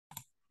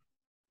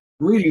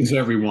Greetings,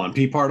 everyone.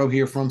 Pete Pardo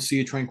here from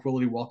Sea of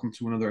Tranquility. Welcome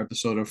to another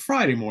episode of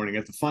Friday Morning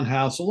at the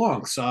Funhouse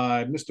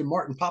alongside Mr.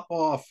 Martin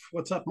Popoff.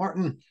 What's up,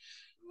 Martin?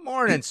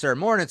 Morning, sir.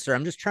 Morning, sir.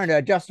 I'm just trying to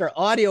adjust our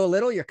audio a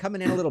little. You're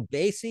coming in a little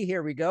bassy.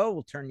 Here we go.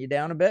 We'll turn you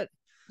down a bit.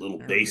 Little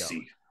There we go.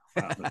 bassy.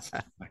 Wow,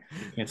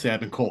 I can't say I've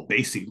been called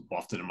bassy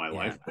often in my Yeah.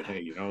 life, but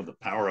hey, the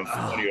power of Oh,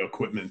 audio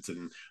equipment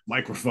and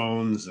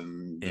microphones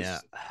and yeah.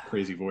 this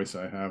crazy voice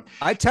I have.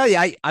 I tell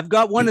you, I've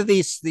got one of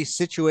these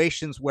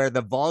situations where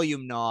the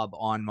volume knob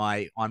on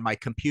my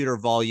computer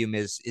volume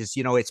is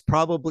it's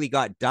probably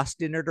got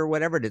dust in it or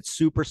whatever, and it's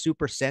super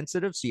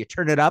sensitive. So you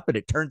turn it up and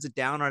it turns it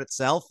down on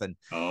itself, and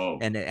Oh,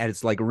 and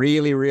it's like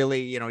really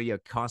you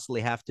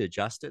constantly have to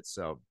adjust it.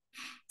 So,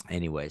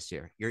 anyways,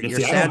 here you're yeah, you're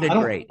see, I don't, I sounding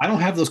don't, great. I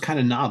don't have those kind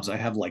of knobs. I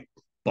have like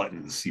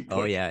buttons you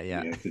Oh push. yeah.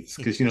 Yeah, it's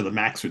because the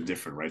Macs are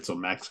different, right? So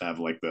Macs have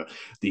like the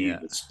Yeah.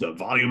 the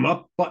volume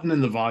up button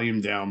and the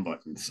volume down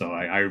button. So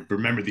I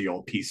remember the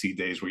old PC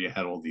days where you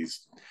had all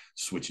these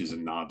switches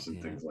and knobs and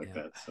Yeah, things like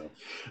yeah.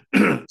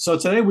 that. So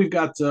today we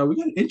got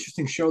an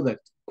interesting show that,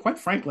 quite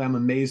frankly, I'm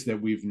amazed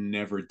that we've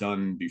never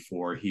done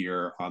before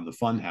here on the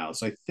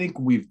Funhouse. I think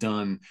we've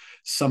done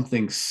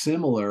something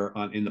similar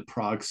on in the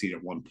Prague seat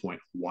at one point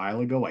a while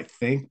ago, I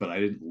think, but I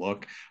didn't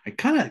look. I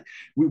kind of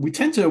we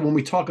tend to, when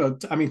we talk,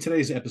 I mean,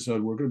 today's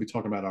episode we're going to be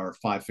talking about our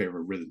five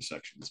favorite rhythm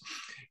sections.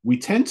 We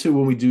tend to,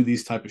 when we do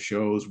these type of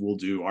shows, we'll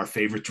do our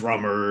favorite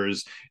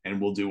drummers and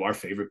we'll do our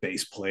favorite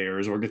bass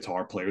players or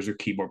guitar players or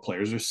keyboard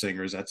players or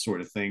singers, that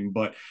sort of thing.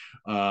 But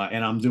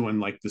and I'm doing,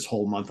 like, this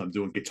whole month I'm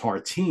doing guitar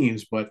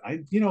teams, but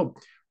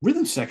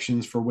rhythm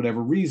sections, for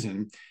whatever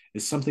reason,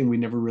 is something we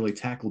never really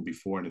tackled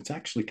before, and it's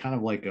actually kind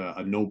of like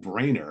a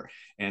no-brainer.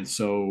 And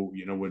so,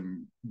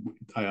 when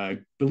I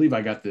believe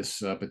I got this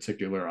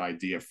particular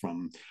idea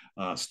from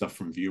stuff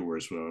from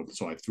viewers,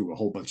 so I threw a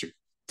whole bunch of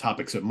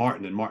topics at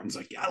Martin, and Martin's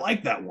like, "Yeah, I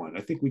like that one.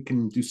 I think we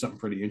can do something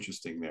pretty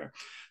interesting there."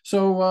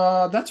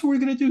 So that's what we're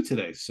going to do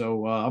today.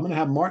 So I'm going to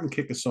have Martin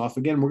kick us off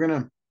again. We're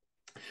going to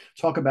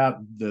talk about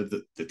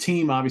the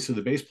team, obviously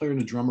the bass player and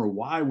the drummer,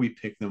 why we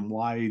pick them,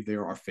 why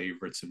they're our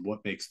favorites, and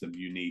what makes them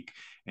unique.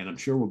 And I'm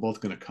sure we're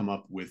both going to come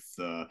up with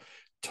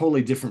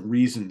totally different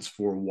reasons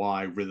for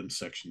why rhythm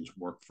sections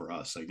work for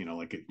us.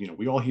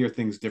 We all hear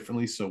things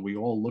differently, so we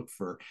all look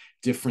for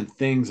different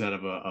things out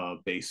of a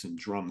bass and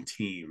drum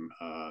team,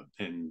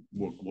 and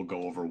we'll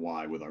go over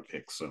why with our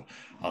picks. So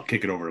I'll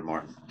kick it over to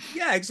Martin.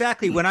 Yeah,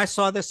 exactly. When I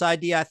saw this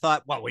idea, I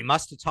thought, well, we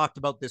must have talked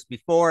about this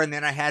before. And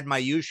then I had my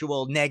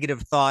usual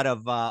negative thought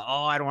of, oh,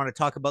 I don't want to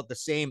talk about the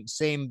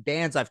same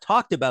bands I've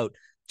talked about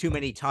too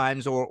many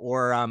times,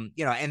 or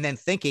and then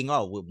thinking,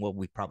 oh, well,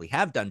 we probably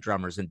have done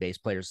drummers and bass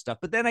players stuff.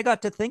 But then I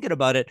got to thinking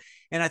about it,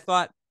 and I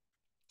thought,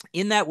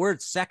 in that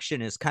word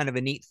section is kind of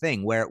a neat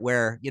thing where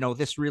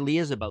this really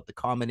is about the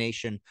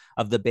combination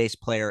of the bass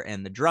player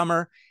and the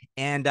drummer,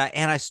 and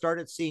I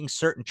started seeing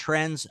certain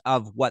trends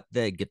of what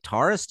the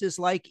guitarist is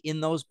like in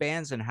those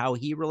bands and how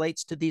he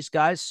relates to these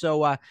guys.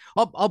 So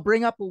I'll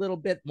bring up a little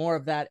bit more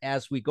of that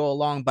as we go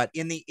along, but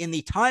in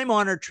the time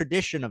honored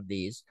tradition of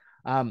these,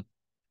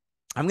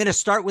 I'm going to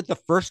start with the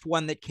first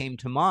one that came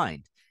to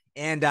mind.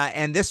 And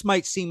this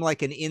might seem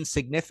like an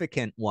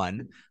insignificant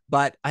one,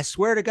 but I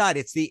swear to God,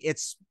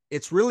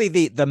 it's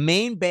really the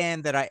main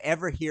band that I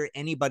ever hear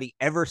anybody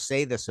ever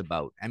say this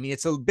about. I mean,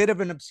 it's a bit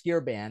of an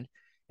obscure band,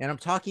 and I'm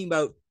talking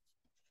about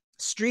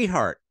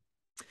Streetheart.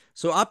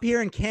 So up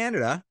here in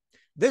Canada,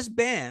 this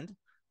band,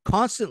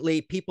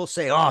 constantly people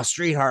say, "Oh,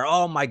 Streetheart!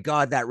 Oh my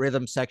God, that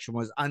rhythm section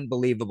was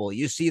unbelievable."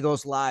 You see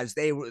those lives;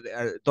 they were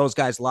those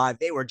guys live.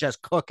 They were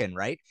just cooking,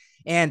 right?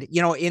 And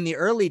in the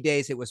early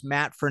days, it was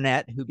Matt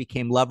Furnett who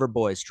became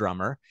Loverboy's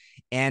drummer,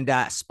 and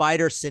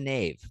Spider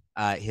Sinave,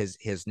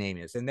 his name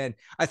is. And then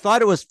I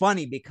thought it was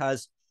funny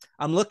because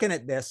I'm looking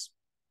at this.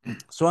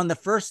 So on the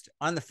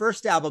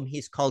first album,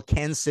 he's called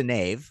Ken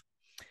Sinave,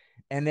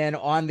 and then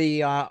on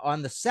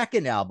the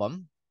second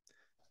album,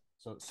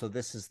 so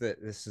this is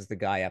the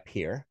guy up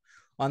here.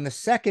 On the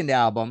second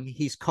album,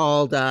 he's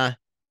called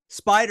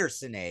Spider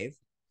Sinave,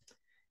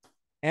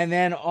 and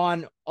then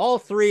on all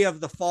three of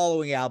the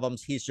following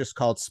albums, he's just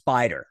called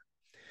Spider.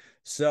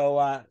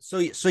 So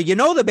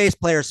the bass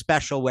player is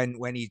special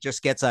when he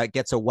just gets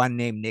a one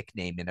name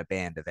nickname in a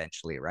band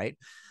eventually, right?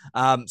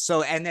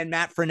 So and then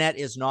Matt Furnett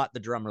is not the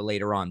drummer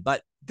later on,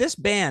 but this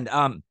band,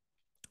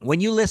 when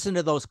you listen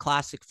to those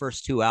classic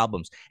first two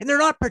albums, and they're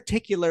not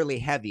particularly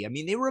heavy. I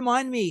mean, they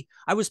remind me,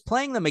 I was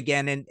playing them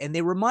again, and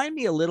they remind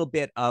me a little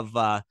bit of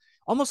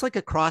almost like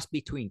a cross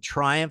between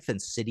Triumph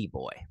and City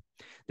Boy.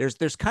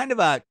 There's kind of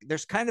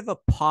a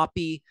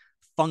poppy,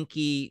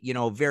 funky,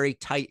 very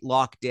tight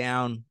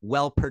lockdown,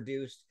 well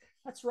produced.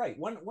 That's right.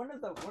 One of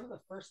the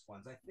first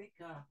ones, I think.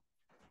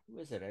 Who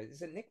is it?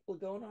 Is it Nick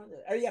Blagona?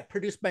 Oh yeah,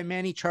 produced by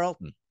Manny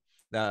Charlton.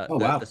 The Oh,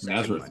 the wow, the second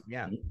Nazareth. one.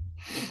 Yeah.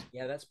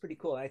 Yeah, that's pretty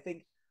cool. I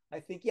think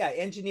yeah,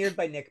 engineered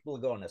by Nick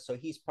Blagona, so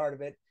he's part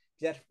of it.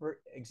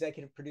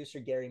 Executive producer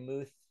Gary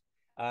Muth,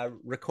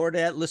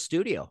 recorded at Le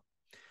Studio.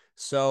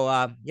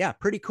 So yeah,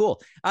 pretty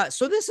cool.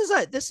 So this is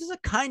a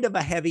kind of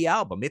a heavy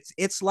album.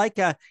 It's like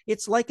a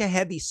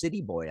heavy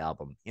City Boy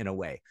album in a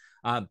way.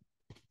 Um,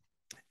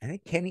 I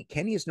think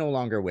Kenny is no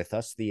longer with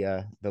us,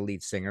 the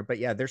lead singer, but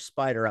yeah, there's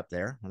Spider up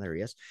there. Well, there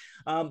he is.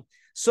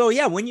 So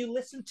yeah, when you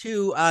listen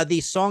to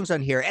these songs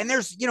on here, and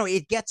there's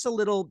it gets a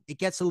little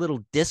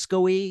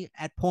disco-y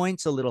at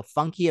points, a little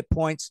funky at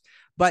points,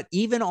 but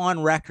even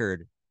on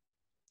record,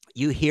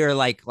 you hear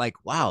like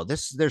wow,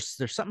 this there's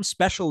something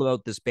special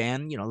about this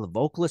band. The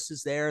vocalist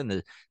is there, and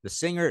the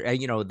singer,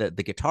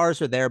 the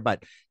guitars are there,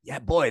 but yeah,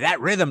 boy, that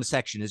rhythm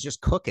section is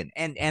just cooking,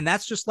 and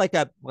that's just like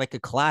a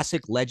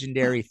classic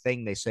legendary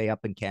thing they say up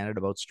in Canada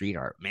about street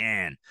art.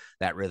 Man,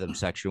 that rhythm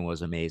section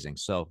was amazing.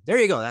 So there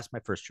you go, that's my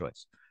first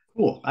choice.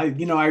 Cool.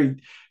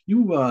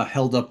 You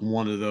held up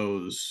one of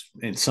those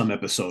in some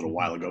episode a Mm-hmm.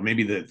 while ago,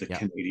 maybe the Yeah.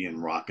 Canadian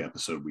rock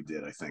episode we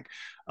did, I think.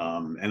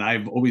 And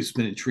I've always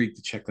been intrigued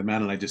to check them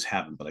out, and I just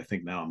haven't. But I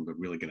think now I'm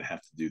really going to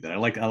have to do that. I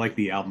like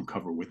the album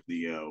cover with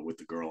the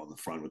girl on the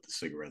front with the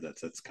cigarette.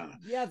 That's kind of.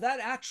 Yeah,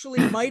 that actually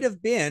might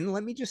have been.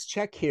 Let me just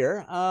check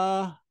here.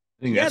 I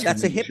think Yeah, that's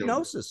that's when a you showed me.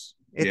 hypnosis.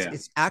 It's Yeah.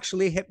 it's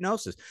actually a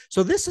hypnosis.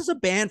 So this is a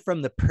band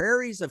from the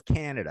prairies of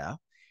Canada.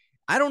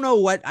 I don't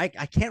know I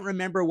can't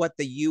remember what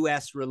the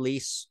US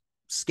release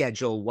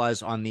schedule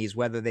was on these,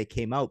 whether they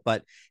came out,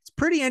 but it's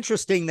pretty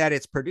interesting that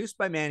it's produced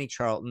by Manny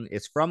Charlton.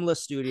 It's from Le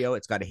Studio.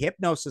 It's got a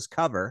hypnosis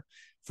cover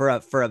for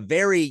a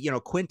very,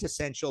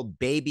 quintessential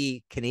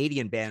baby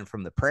Canadian band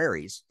from the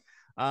prairies.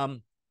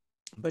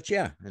 But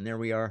yeah, and there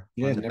we are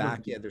Yeah. on the Never.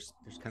 back. Yeah, there's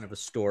kind of a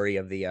story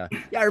of the yeah,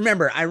 I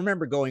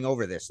remember going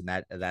over this in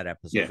that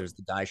episode. Yeah. There's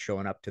the guy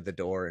showing up to the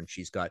door, and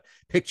she's got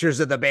pictures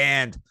of the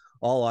band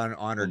all on her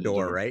On the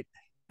door, door. right?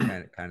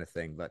 Kind of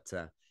thing. But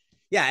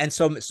yeah, and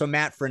so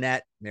Matt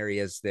Frenette, there he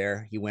is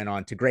there. He went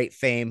on to great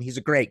fame. He's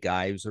a great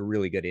guy. He was a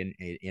really good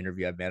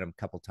interview. I've met him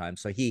a couple times.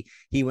 So he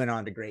went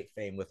on to great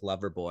fame with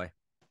Loverboy.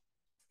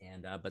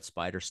 And but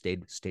Spider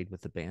stayed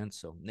with the band.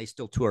 So they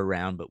still tour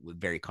around, but with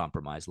very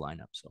compromised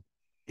lineup. So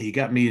He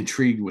got me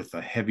intrigued with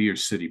a heavier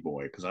City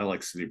Boy because I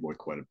like City Boy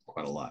quite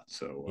a lot.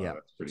 So yeah.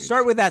 that's pretty Start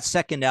interesting. with that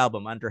second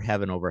album, Under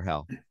Heaven Over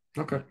Hell.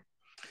 Okay.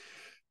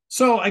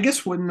 So I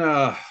guess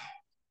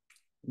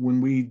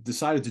when we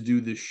decided to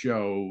do this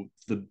show,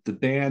 the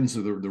bands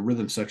or the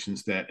rhythm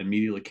sections that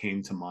immediately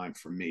came to mind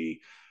for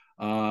me,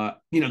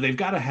 they've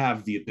got to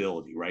have the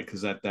ability, right?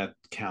 Because that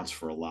counts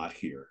for a lot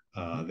here.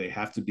 Mm-hmm. They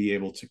have to be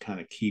able to kind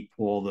of keep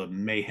all the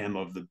mayhem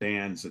of the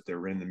bands that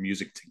they're in, the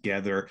music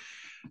together.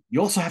 You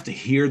also have to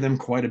hear them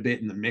quite a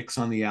bit in the mix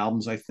on the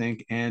albums, I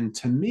think. And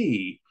to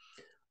me,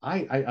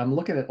 I'm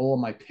looking at all of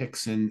my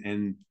picks, and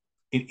in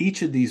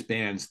each of these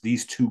bands,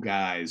 these two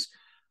guys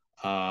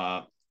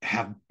uh,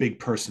 have big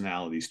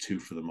personalities too,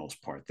 for the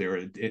most part.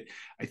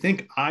 I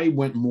think I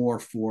went more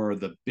for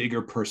the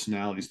bigger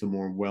personalities, the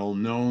more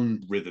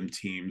well-known rhythm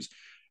teams,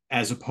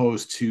 as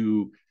opposed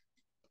to,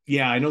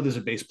 yeah, I know there's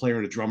a bass player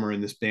and a drummer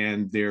in this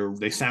band.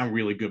 They sound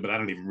really good, but I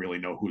don't even really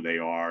know who they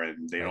are,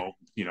 and they Right.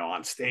 don't,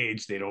 on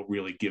stage they don't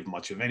really give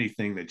much of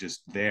anything. They're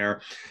just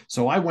there.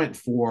 So I went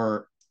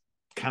for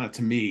kind of,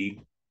 to me,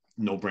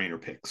 no brainer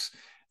picks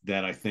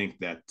that I think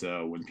that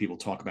when people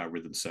talk about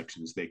rhythm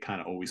sections, they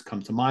kind of always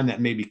come to mind. That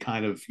may be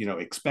kind of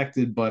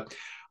expected, but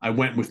I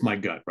went with my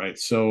gut, right?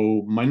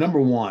 So my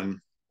number one,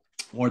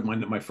 or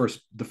the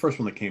first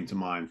one that came to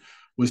mind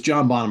was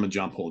John Bonham and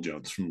John Paul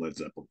Jones from Led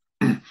Zeppelin.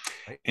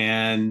 Right.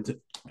 And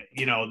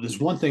there's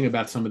one thing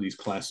about some of these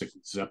classic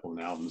Zeppelin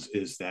albums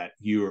is that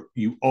you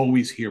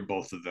always hear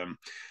both of them.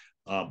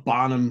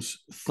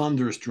 Bonham's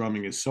thunderous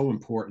drumming is so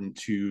important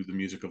to the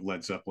music of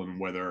Led Zeppelin,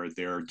 whether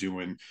they're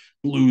doing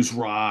blues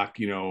rock,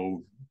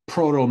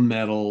 proto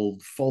metal,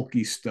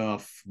 folky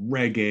stuff,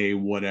 reggae,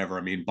 whatever.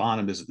 I mean,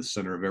 Bonham is at the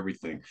center of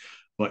everything.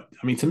 But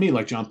I mean, to me,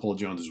 like, John Paul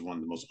Jones is one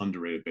of the most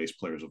underrated bass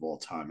players of all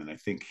time. And I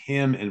think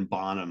him and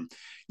Bonham,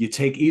 you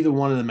take either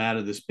one of them out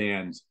of this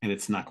band, and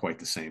it's not quite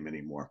the same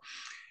anymore.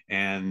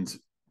 And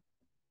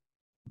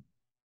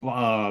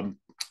um,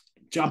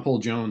 John Paul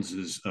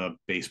Jones's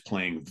bass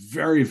playing,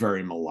 very,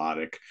 very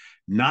melodic,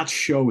 not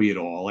showy at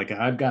all. Like,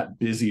 I've got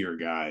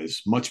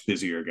much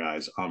busier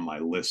guys on my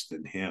list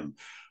than him.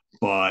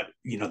 But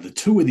the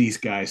two of these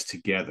guys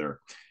together,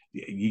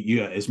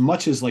 as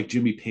much as like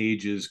Jimmy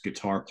Page's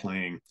guitar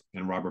playing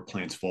and Robert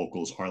Plant's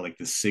vocals are like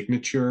the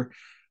signature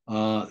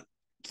uh,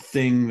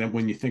 thing, that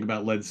when you think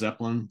about Led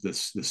Zeppelin, the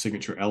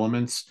signature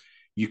elements,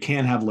 you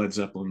can't have Led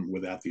Zeppelin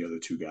without the other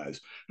two guys.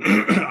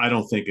 I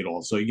don't think at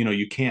all. So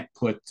you can't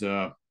put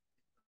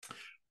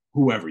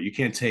whoever. You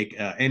can't take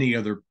any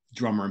other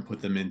drummer and put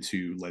them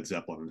into Led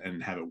Zeppelin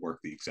and have it work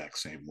the exact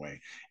same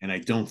way. And I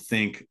don't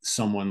think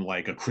someone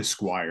like a Chris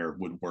Squire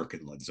would work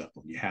in Led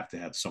Zeppelin. You have to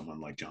have someone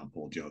like John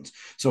Paul Jones.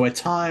 So at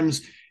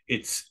times,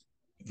 it's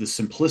the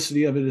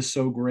simplicity of it is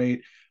so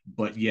great,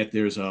 but yet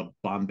there's a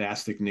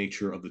bombastic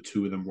nature of the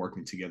two of them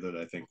working together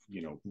that I think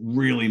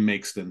really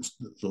makes them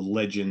the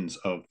legends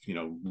of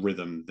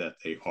rhythm that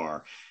they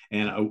are.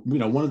 And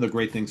one of the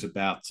great things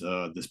about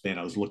this band,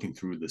 I was looking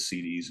through the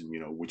CDs and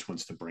which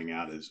ones to bring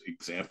out as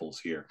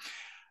examples here.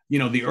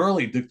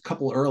 the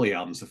couple early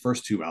albums, the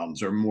first two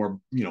albums are more,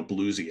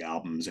 bluesy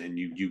albums, and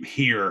you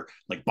hear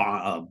like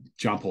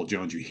John Paul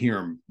Jones, you hear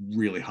him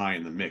really high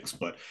in the mix.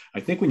 But I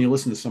think when you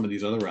listen to some of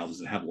these other albums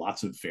that have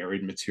lots of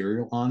varied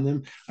material on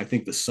them, I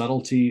think the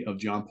subtlety of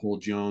John Paul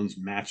Jones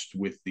matched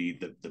with the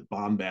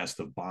bombast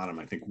of Bonham,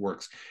 I think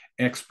works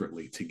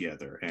expertly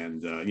together.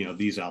 And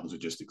these albums are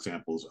just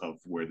examples of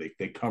where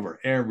they cover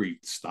every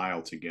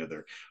style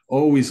together,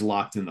 always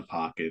locked in the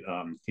pocket.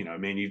 I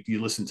mean,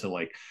 you listen to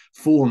like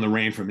Fool in the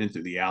Rain from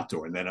Into the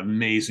Outdoor, and that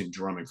amazing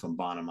drumming from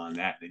Bonham on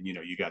that. And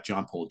you got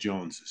John Paul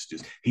Jones. It's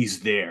just, he's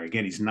there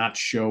again. He's not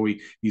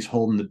showy. He's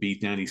holding the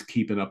beat down. He's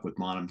keeping up with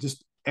Bonham.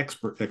 Just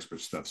expert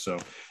stuff. So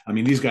I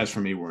mean, these guys for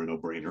me were a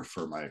no-brainer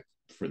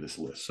for this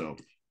list. So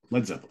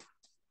Led Zeppelin.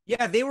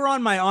 Yeah, they were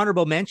on my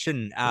honorable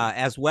mention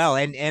as well.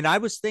 And I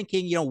was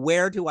thinking,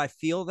 where do I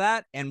feel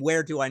that and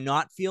where do I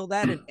not feel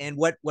that? And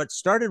what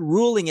started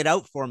ruling it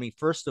out for me,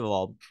 first of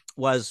all,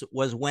 was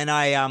when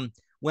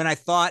I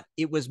thought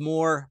it was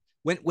more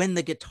when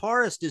the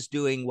guitarist is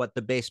doing what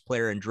the bass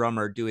player and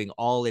drummer are doing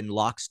all in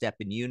lockstep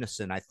in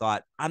unison. I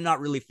thought, I'm not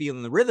really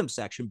feeling the rhythm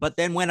section. But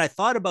then when I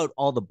thought about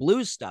all the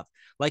blues stuff,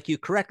 like you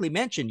correctly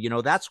mentioned,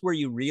 that's where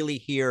you really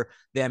hear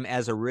them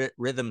as a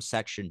rhythm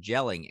section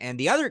gelling. And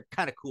the other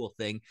kind of cool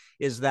thing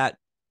is that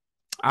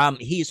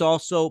he's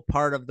also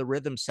part of the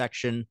rhythm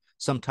section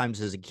sometimes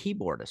as a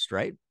keyboardist,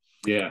 right?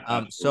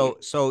 Yeah. So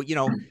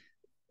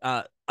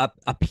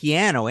a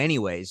piano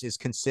anyways is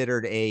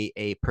considered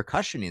a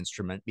percussion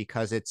instrument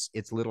because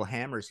it's little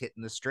hammers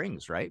hitting the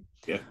strings, right?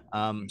 Yeah.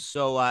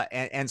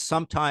 And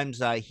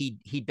sometimes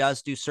he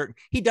does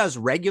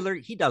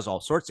all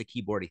sorts of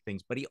keyboardy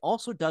things, but he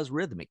also does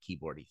rhythmic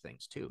keyboardy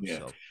things too. Yeah.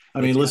 So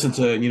I mean, listen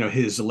to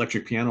his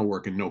electric piano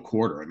work in No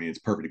Quarter. I mean, it's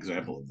a perfect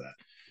example of that.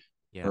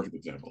 Yeah. Perfect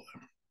example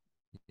of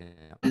that.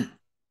 Yeah.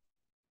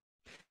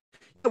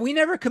 We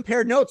never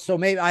compared notes, so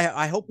maybe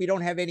I hope we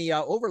don't have any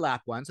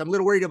overlap ones. I'm a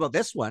little worried about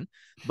this one,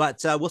 but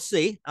we'll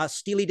see.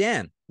 Steely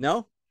Dan,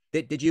 no?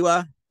 Did you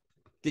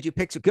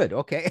pick some good?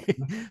 Okay.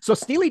 So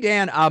Steely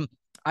Dan,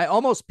 I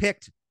almost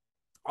picked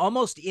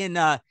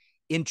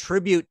in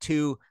tribute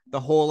to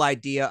the whole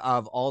idea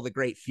of all the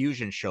great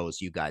fusion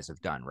shows you guys have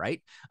done,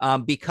 right?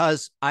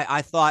 Because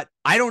I thought,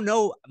 I don't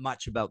know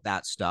much about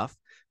that stuff,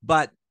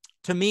 but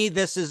to me,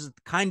 this is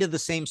kind of the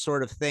same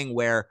sort of thing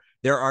where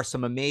there are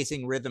some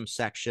amazing rhythm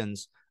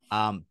sections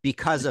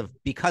because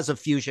of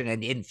fusion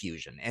and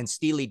infusion. And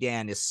Steely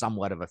Dan is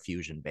somewhat of a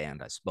fusion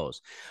band, I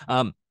suppose.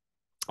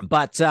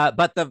 But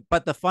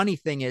the funny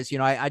thing is,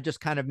 I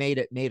just kind of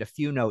made a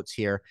few notes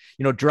here.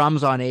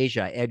 Drums on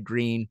Asia, Ed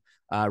Green,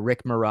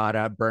 Rick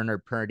Marotta,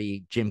 Bernard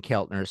Purdy, Jim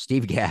Keltner,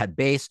 Steve Gadd.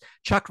 Bass,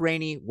 Chuck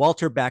Rainey,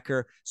 Walter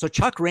Becker. So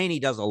Chuck Rainey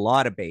does a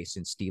lot of bass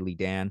in Steely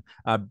Dan.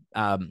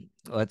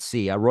 Let's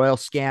see, a Royal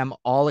Scam,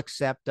 all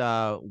except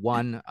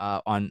one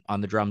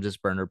on the drums is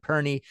Bernard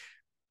Purdy.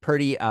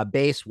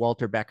 Bass,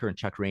 Walter Becker and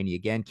Chuck Rainey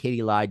again.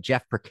 Katie Lyde,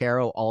 Jeff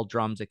Porcaro, all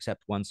drums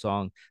except one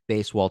song.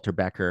 Bass, Walter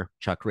Becker,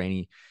 Chuck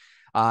Rainey,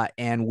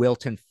 and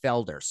Wilton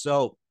Felder.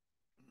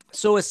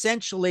 So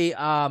essentially,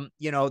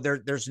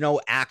 there's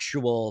no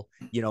actual,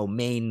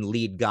 main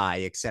lead guy,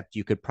 except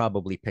you could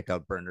probably pick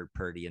out Bernard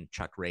Purdy and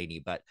Chuck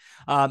Rainey. But,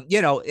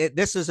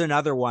 this is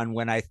another one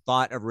when I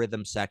thought of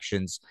rhythm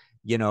sections,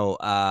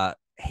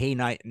 Hey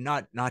Night,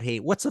 not Hey,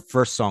 what's the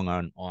first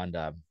song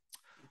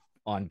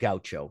on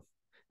Gaucho?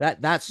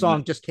 That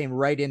song just came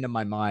right into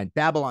my mind.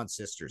 Babylon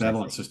Sisters.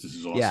 Babylon Sisters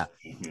is awesome.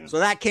 Yeah. So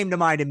that came to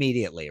mind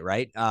immediately,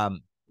 right?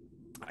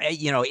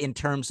 In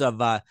terms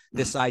of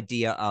this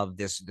idea of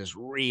this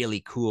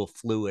really cool,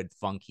 fluid,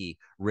 funky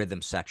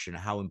rhythm section,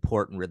 how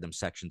important rhythm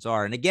sections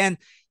are. And again,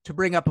 to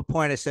bring up a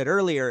point I said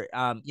earlier,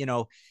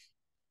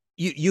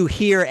 you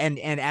hear, and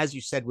as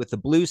you said with the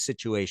blues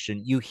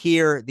situation, you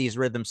hear these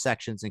rhythm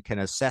sections and can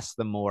assess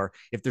them more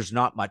if there's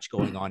not much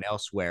going on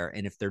elsewhere,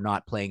 and if they're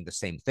not playing the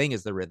same thing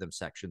as the rhythm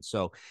section.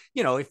 So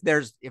if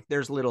there's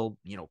little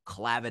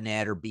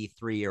clavinet or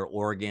B3 or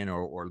organ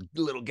or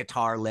little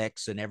guitar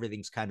licks and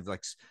everything's kind of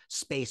like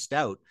spaced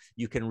out,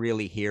 you can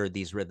really hear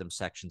these rhythm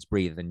sections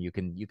breathe, and you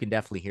can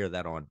definitely hear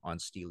that on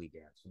Steely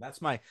Dan. So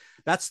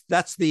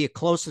that's the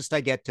closest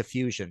I get to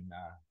fusion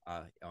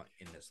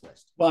in this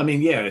list. Well, I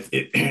mean, yeah,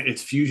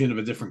 it's fusion of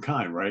a different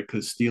kind, right?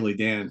 Because Steely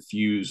Dan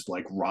fused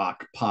like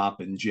rock, pop,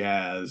 and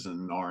jazz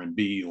and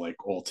R&B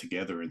like all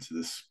together into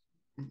this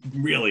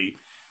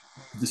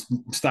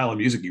style of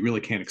music you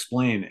really can't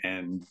explain,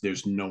 and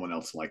there's no one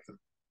else like them.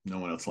 No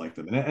one else like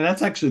them, and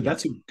that's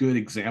a good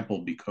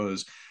example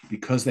because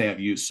they have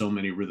used so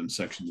many rhythm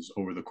sections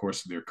over the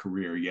course of their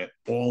career, yet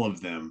all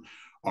of them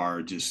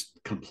are just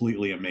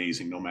completely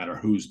amazing, no matter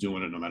who's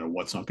doing it, no matter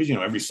what song. Because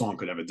every song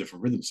could have a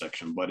different rhythm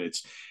section, but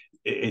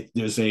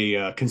there's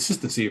a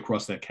consistency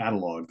across that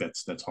catalog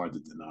that's hard to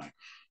deny.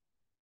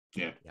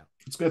 Yeah.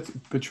 It's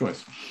good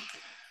choice.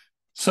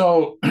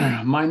 So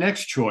my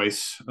next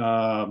choice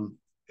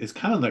is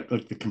kind of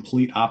like the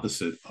complete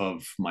opposite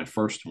of my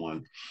first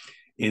one,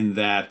 in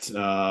that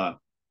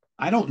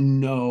I don't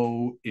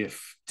know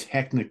if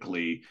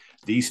technically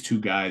these two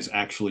guys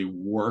actually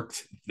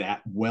worked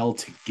that well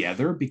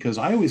together, because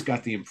I always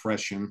got the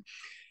impression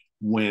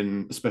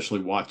when, especially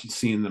watching,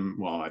 seeing them.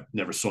 Well, I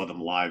never saw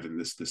them live in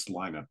this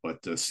lineup,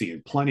 but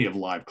seeing plenty of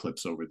live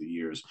clips over the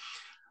years,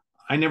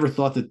 I never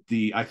thought that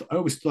I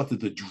always thought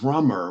that the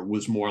drummer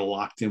was more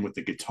locked in with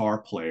the guitar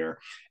player,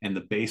 and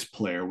the bass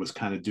player was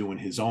kind of doing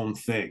his own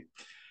thing.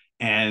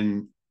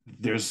 And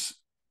there's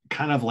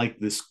kind of like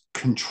this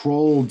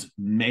controlled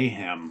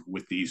mayhem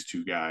with these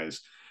two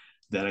guys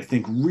that I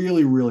think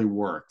really, really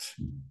worked.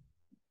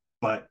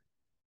 But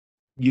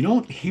you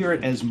don't hear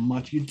it as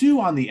much. You do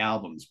on the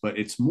albums, but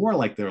it's more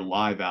like their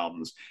live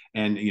albums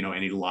and,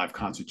 any live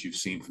concerts you've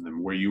seen from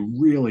them, where you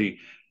really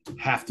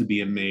have to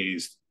be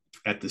amazed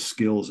at the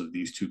skills of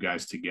these two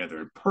guys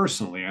together.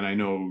 Personally, and I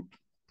know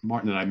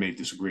Martin and I may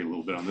disagree a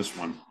little bit on this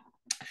one,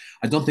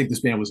 I don't think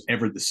this band was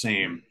ever the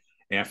same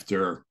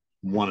after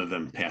one of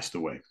them passed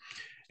away.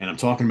 And I'm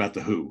talking about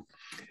the Who.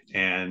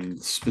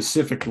 And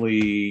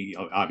specifically,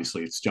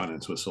 obviously, it's John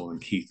Entwistle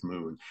and Keith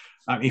Moon.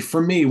 I mean,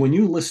 for me, when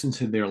you listen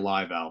to their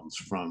live albums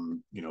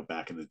from,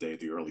 back in the day,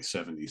 the early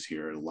 70s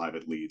here, live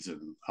at Leeds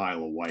and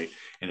Isle of Wight,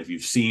 and if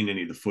you've seen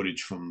any of the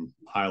footage from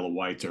Isle of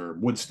Wight or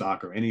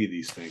Woodstock or any of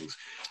these things,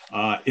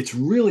 it's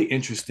really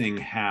interesting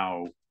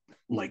how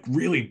like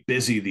really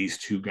busy these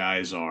two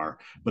guys are,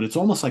 but it's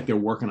almost like they're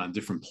working on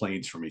different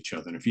planes from each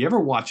other. And if you ever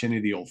watch any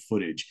of the old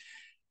footage,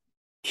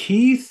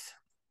 Keith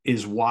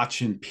is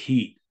watching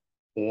Pete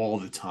all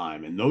the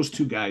time, and those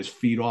two guys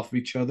feed off of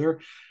each other.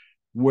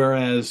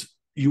 Whereas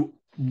you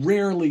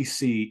rarely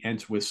see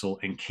Entwistle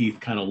and Keith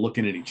kind of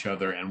looking at each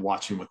other and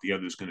watching what the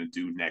other's going to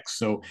do next.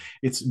 So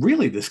it's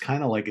really this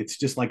kind of like, it's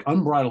just like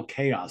unbridled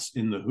chaos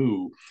in the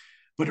Who,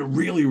 but it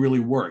really, really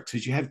works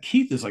because you have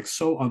Keith is like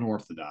so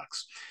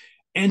unorthodox.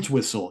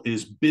 Entwistle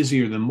is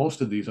busier than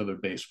most of these other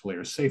bass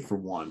players, save for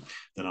one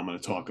that I'm going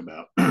to talk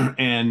about.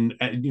 And,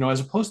 as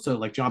opposed to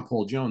like John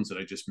Paul Jones that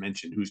I just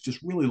mentioned, who's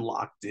just really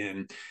locked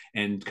in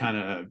and kind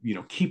of,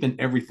 keeping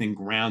everything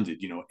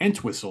grounded.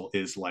 Entwistle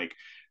is like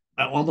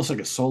almost like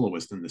a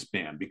soloist in this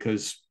band,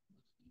 because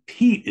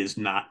Pete is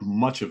not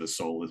much of a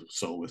soloist,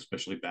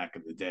 especially back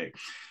in the day.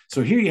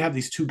 So here you have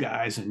these two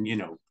guys, and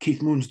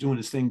Keith Moon's doing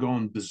his thing,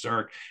 going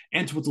berserk.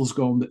 Entwistle,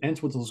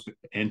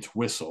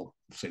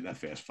 say that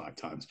fast 5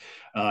 times,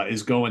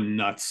 is going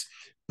nuts.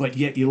 But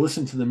yet you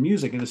listen to the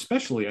music, and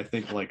especially I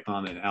think like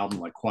on an album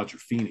like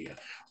Quadrophenia,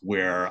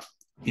 where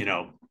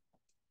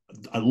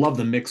I love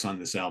the mix on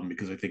this album,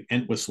 because I think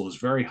Entwistle is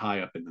very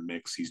high up in the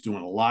mix. He's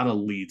doing a lot of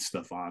lead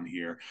stuff on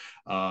here.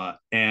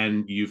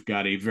 And you've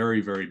got a very,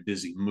 very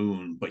busy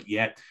Moon, but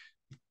yet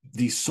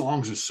these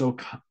songs are so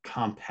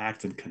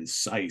compact and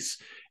concise,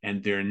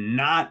 and they're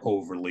not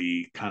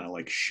overly kind of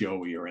like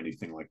showy or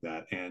anything like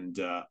that. And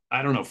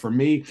I don't know, for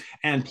me,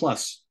 and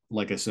plus,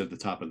 like I said at the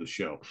top of the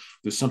show,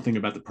 there's something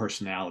about the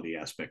personality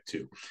aspect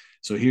too.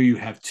 So here you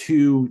have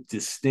two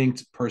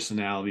distinct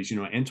personalities.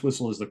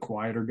 Entwistle is the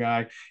quieter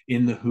guy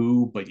in the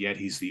Who, but yet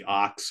he's the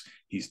ox.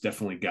 He's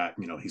definitely got,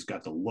 he's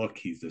got the look.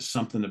 There's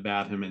something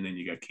about him. And then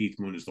you got Keith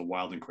Moon as the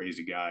wild and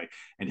crazy guy,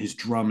 and his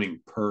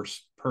drumming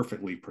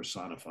perfectly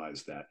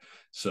personifies that.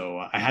 So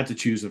I had to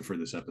choose them for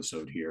this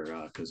episode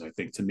here, because I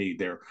think to me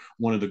they're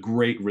one of the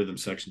great rhythm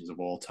sections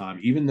of all time,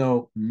 even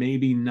though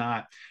maybe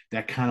not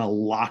that kind of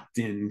locked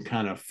in,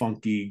 kind of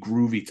funky,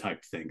 groovy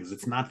type thing, because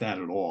it's not that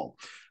at all.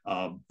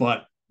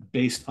 But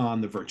based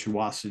on the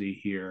virtuosity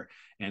here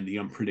and the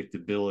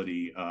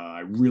unpredictability,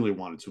 I really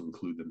wanted to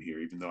include them here,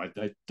 even though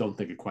I don't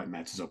think it quite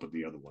matches up with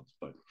the other ones.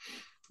 But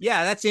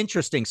yeah, that's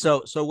interesting.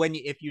 So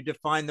if you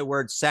define the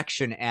word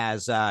section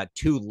as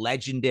two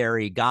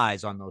legendary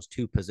guys on those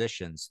two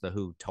positions, the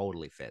Who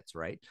totally fits,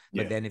 right?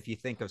 yeah. But then if you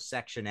think of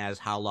section as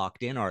how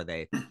locked in are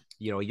they,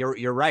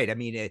 you're right. I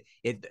mean,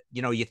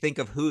 you think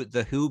of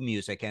the Who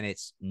music, and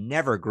it's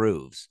never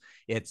grooves.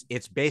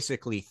 It's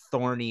basically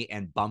thorny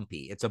and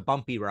bumpy. It's a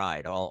bumpy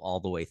ride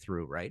all the way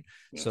through, right?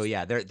 Yes. So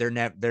yeah,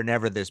 they're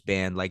never this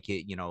band like,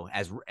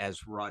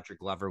 as Roger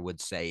Glover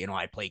would say,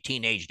 I play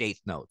teenaged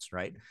eighth notes,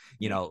 right?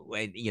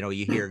 And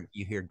you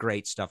hear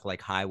great stuff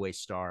like Highway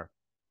Star.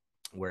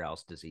 Where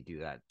else does he do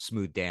that?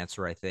 Smooth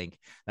Dancer, I think,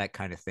 that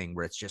kind of thing,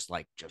 where it's just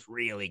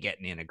really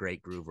getting in a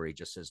great groove, where he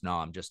just says, no,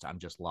 I'm just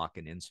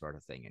locking in, sort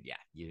of thing. And yeah,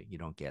 you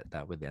don't get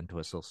that with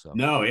Entwistle. So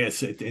no,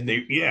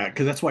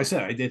 because that's why I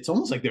said it's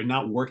almost like they're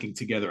not working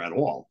together at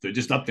all. They're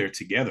just up there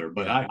together.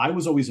 But yeah. I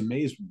was always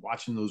amazed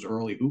watching those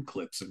early Who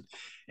clips,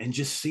 and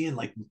just seeing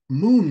like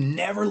Moon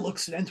never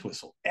looks at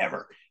Entwistle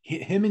ever.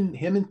 Him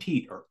and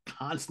Pete are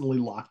constantly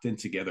locked in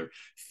together,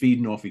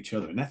 feeding off each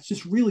other, and that's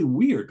just really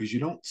weird because you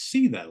don't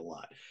see that a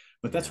lot.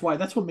 But that's why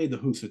that's what made the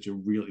Who such a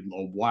really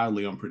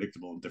wildly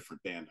unpredictable and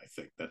different band. I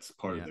think that's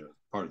part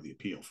of the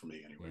appeal for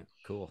me, anyway.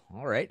 Yeah, cool.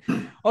 All right.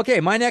 Okay,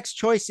 my next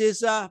choice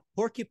is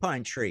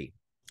Porcupine Tree.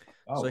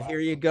 Oh, so wow.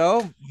 Here you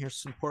go. Here's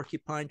some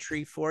Porcupine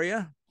Tree for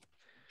you.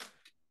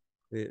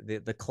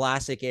 the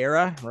classic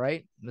era,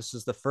 right? This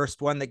is the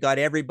first one that got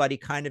everybody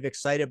kind of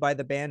excited by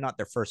the band. Not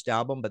their first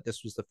album, but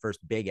this was the first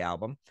big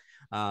album.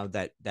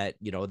 That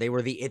they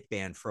were the it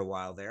band for a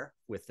while there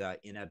with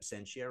In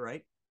Absentia,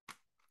 right?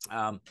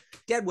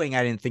 Dead Wing,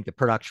 I didn't think the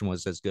production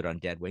was as good on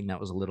Dead Wing. That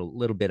was a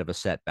little bit of a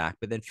setback.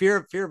 But then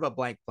Fear of a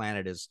Blank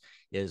Planet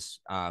is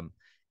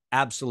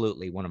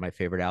absolutely one of my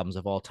favorite albums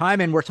of all time.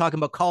 And we're talking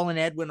about Colin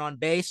Edwin on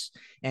bass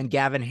and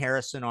Gavin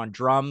Harrison on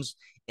drums.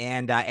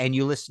 And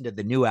you listen to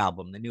the new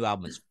album. The new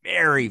album is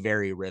very,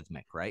 very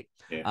rhythmic, right?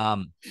 Yeah.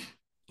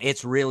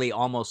 It's really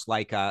almost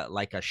like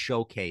a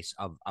showcase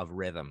of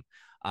rhythm.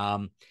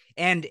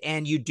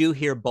 And you do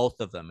hear both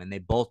of them, and they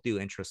both do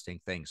interesting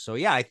things. So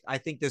yeah, I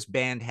think this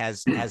band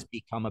has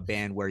become a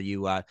band where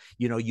you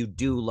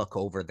do look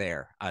over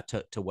there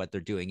to what they're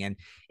doing.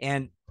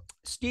 And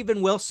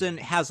Steven Wilson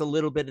has a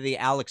little bit of the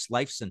Alex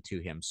Lifeson to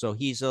him, so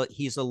he's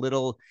a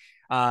little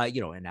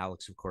and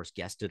Alex, of course,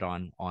 guested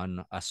on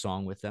a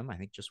song with them. I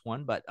think just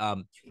one, but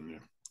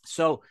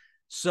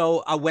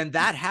so when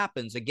that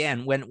happens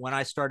again, when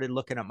I started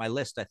looking at my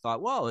list, I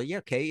thought, well, yeah,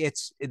 okay,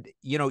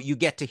 you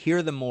get to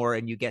hear them more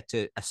and you get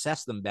to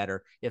assess them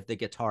better if the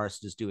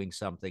guitarist is doing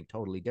something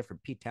totally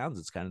different. Pete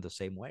Townshend's kind of the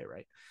same way,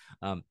 right?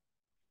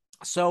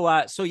 So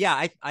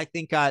yeah, I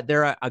think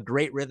they're a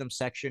great rhythm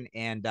section,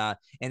 and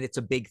it's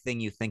a big thing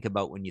you think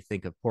about when you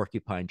think of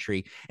Porcupine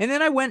Tree. And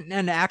then I went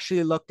and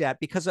actually looked at,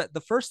 because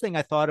the first thing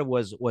I thought of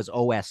was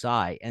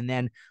OSI, and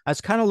then I was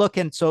kind of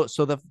looking. So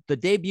the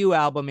debut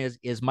album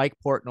is Mike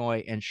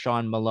Portnoy and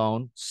Sean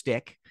Malone,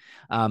 Stick.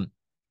 And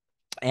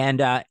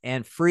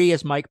Free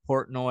is Mike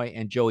Portnoy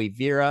and Joey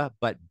Vera,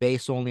 but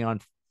bass only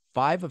on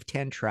 5 of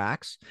 10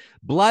 tracks.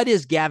 Blood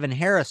is Gavin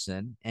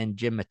Harrison and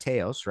Jim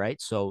Mateos, right?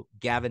 So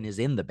Gavin is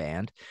in the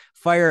band.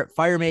 Fire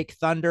Make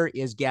Thunder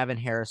is Gavin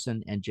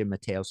Harrison and Jim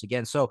Mateos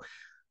again. So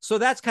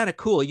that's kind of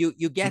cool. You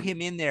get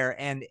him in there,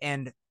 and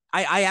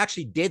I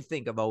actually did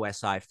think of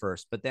OSI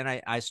first, but then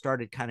I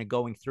started kind of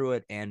going through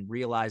it and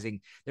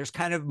realizing there's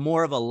kind of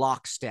more of a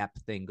lockstep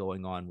thing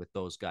going on with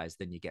those guys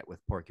than you get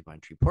with Porcupine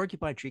Tree.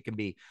 Porcupine Tree can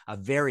be a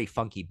very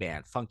funky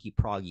band, funky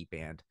proggy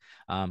band.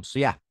 So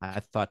yeah,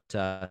 I thought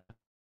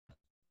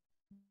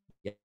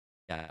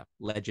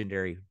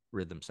legendary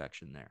rhythm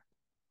section there.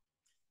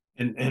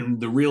 And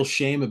the real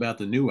shame about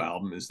the new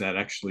album is that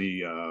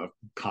actually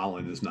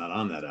Colin is not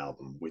on that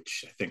album,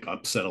 which I think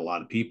upset a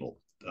lot of people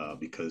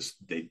because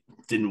they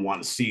didn't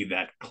want to see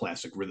that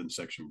classic rhythm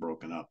section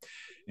broken up.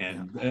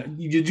 And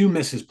you do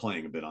miss his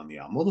playing a bit on the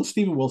album, although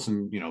Steven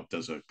Wilson,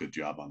 does a good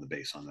job on the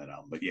bass on that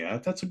album. But yeah,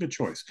 that's a good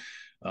choice.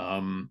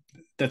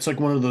 That's like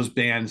one of those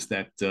bands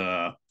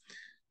that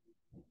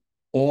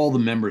all the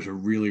members are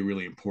really,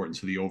 really important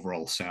to the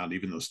overall sound,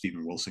 even though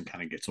Steven Wilson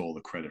kind of gets all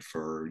the credit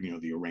for,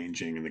 the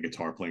arranging and the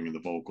guitar playing and the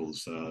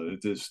vocals.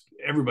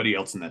 Everybody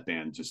else in that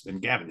band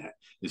and Gavin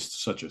is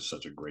such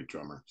a great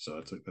drummer.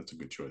 So that's a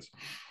good choice.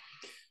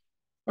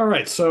 All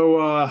right.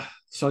 So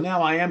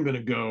now I am going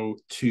to go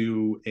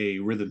to a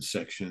rhythm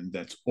section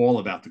that's all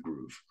about the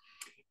groove,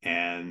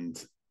 and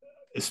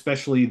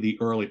especially the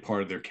early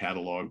part of their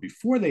catalog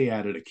before they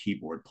added a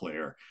keyboard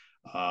player.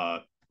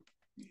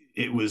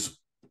 It was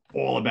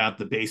all about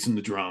the bass and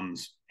the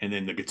drums, and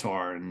then the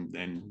guitar,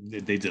 and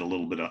they did a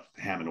little bit of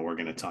Hammond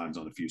organ at times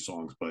on a few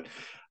songs. But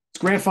it's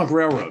Grand Funk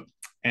Railroad,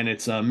 and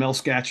it's Mel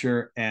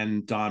Scatcher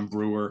and Don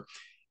Brewer,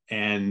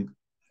 and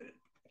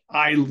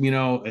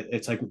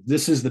it's like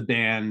this is the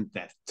band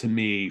that to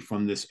me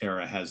from this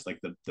era has like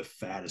the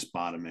fattest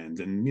bottom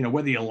end, and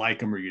whether you like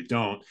them or you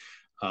don't.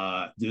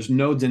 There's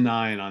no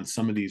denying on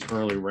some of these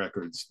early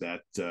records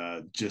that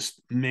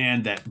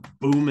that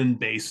booming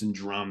bass and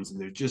drums,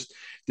 and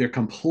they're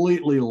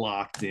completely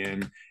locked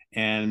in.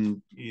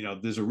 And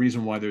there's a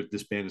reason why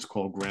this band is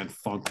called Grand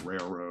Funk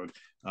Railroad,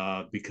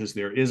 because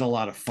there is a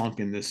lot of funk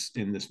in this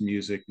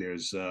music.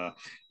 There's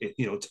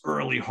it's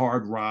early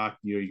hard rock.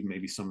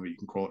 Maybe some of you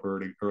can call it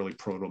early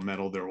proto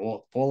metal. They're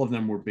all of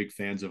them were big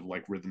fans of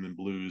like rhythm and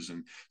blues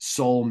and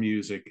soul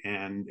music,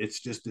 and it's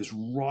just this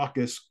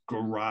raucous,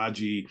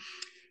 garagey.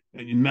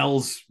 And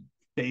Mel's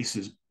bass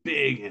is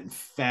big and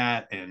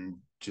fat, and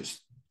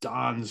just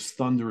Don's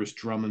thunderous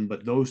drumming.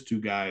 But those two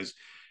guys,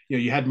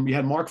 you had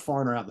Mark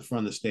Farner out in the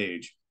front of the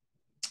stage,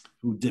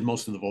 who did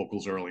most of the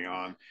vocals early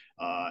on,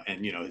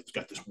 and it's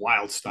got this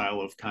wild style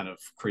of kind of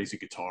crazy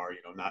guitar.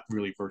 Not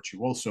really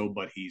virtuoso,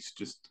 but he's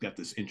just got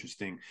this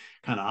interesting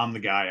kind of I'm the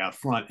guy out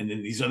front, and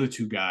then these other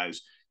two guys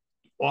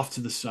off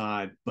to the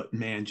side, but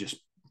man, just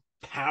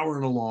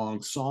powering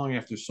along song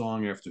after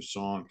song after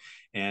song.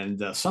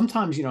 And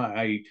sometimes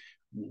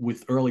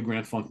with early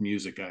Grand Funk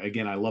music,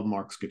 again, I love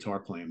Mark's guitar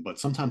playing, but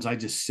sometimes I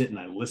just sit and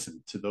I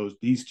listen to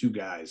these two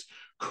guys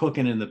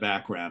cooking in the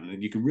background,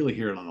 and you can really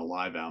hear it on the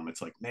live album.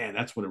 It's like, man,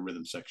 that's what a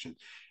rhythm section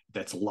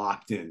that's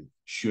locked in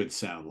should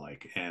sound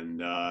like.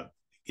 And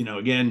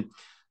again,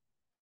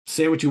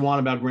 say what you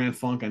want about Grand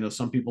Funk. I know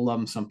some people love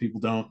them, some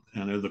people don't.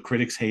 I know the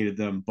critics hated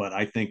them, but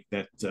I think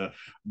that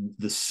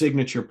the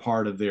signature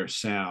part of their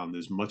sound,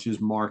 as much as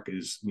Mark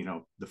is,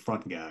 the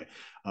front guy,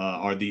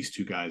 are these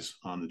two guys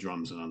on the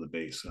drums and on the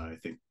bass. I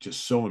think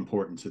just so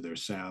important to their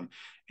sound.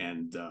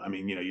 And I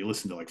mean, you know, you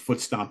listen to like foot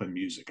stomping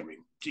music. I mean,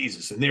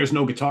 Jesus, and there's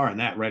no guitar in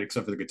that, right?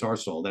 Except for the guitar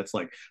solo. That's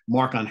like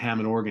Mark on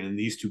Hammond organ, and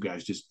these two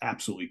guys just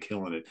absolutely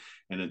killing it.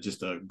 And it's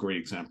just a great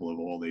example of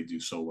all they do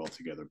so well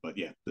together. But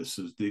yeah, this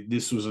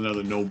was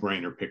another no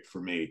brainer pick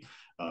for me.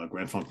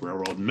 Grand Funk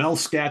Railroad, Mel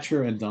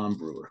Scatcher and Don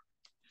Brewer.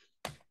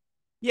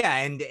 Yeah,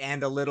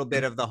 and a little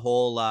bit of the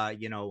whole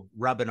you know,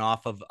 rubbing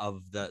off of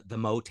the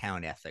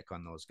Motown ethic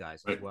on those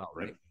guys as well,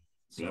 right?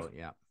 So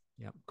yeah,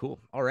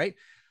 cool. All right.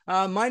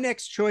 My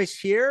next choice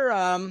here,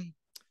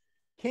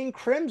 King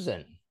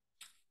Crimson.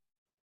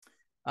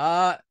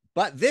 But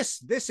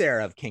this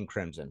era of King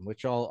Crimson,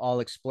 which I'll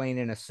explain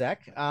in a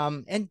sec.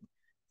 And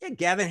yeah,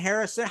 Gavin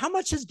Harrison. How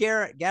much has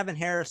Gavin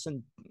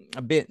Harrison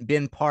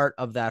been part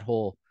of that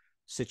whole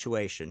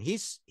situation?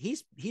 He's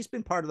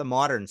been part of the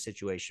modern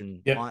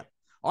situation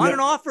on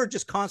and off, or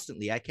just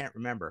constantly? I can't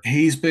remember.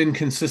 He's been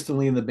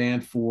consistently in the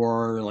band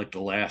for like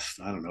the last,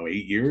 I don't know,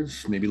 8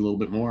 years, maybe a little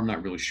bit more. I'm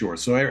not really sure.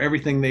 So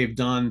everything they've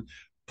done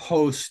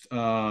post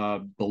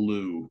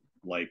Baloo,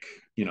 like,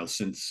 you know,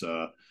 since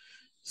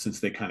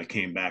they kind of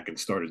came back and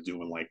started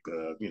doing like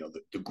you know,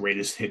 the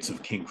greatest hits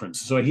of King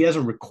Crimson. So he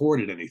hasn't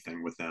recorded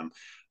anything with them,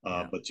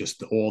 but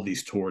just all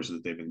these tours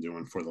that they've been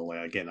doing for the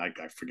again, I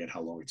forget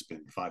how long it's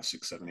been, 5,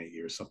 6, 7, 8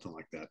 years, something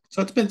like that.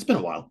 So it's been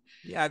a while.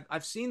 Yeah,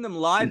 I've seen them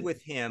live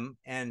with him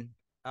and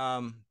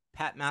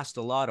Pat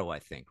Mastelotto, I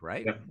think,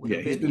 right? Yeah,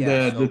 he's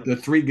been the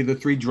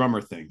three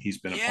drummer thing. He's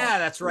been a part. Yeah,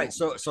 that's right.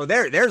 So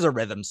there's a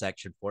rhythm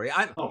section for you.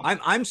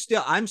 I'm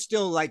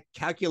still like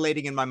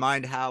calculating in my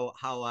mind how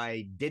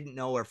I didn't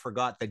know or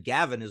forgot that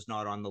Gavin is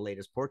not on the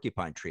latest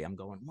Porcupine Tree. I'm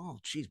going, well,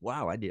 geez,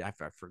 wow, I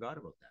forgot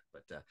about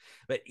that.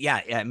 But yeah,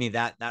 I mean,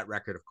 that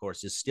record, of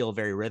course, is still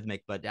very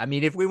rhythmic. But I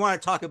mean, if we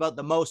want to talk about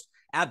the most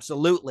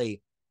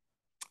absolutely,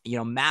 you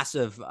know,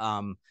 massive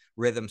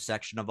rhythm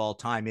section of all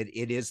time,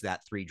 it is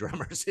that three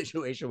drummer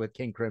situation with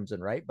King Crimson,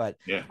 right? But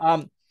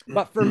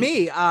but for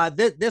me,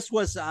 this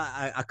was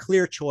a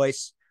clear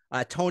choice,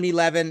 Tony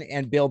Levin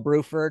and Bill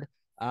Bruford,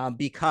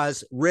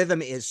 because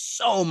rhythm is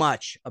so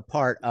much a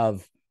part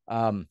of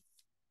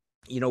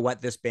you know,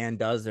 what this band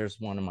does. There's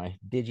one of my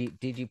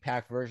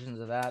digipack versions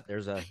of that.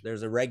 There's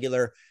a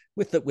regular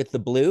with the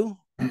blue.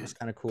 That was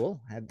kind of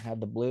cool. Had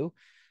the blue.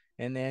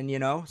 And then, you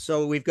know,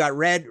 so we've got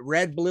red,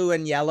 blue,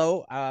 and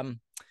yellow.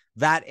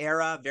 That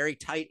era, very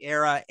tight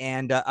era.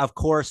 And of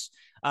course,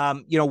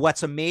 you know,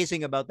 what's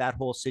amazing about that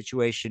whole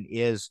situation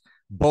is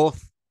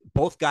both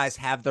guys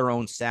have their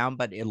own sound,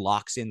 but it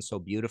locks in so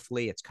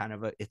beautifully. It's kind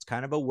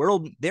of a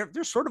world. They're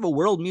sort of a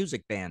world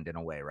music band in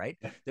a way, right?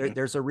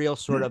 There's a real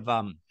sort of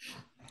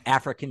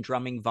African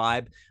drumming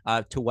vibe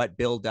to what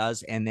Bill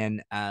does, and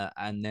then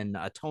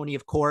Tony,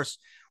 of course.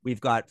 We've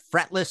got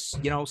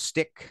fretless, you know,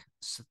 stick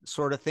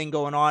sort of thing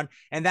going on,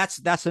 and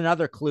that's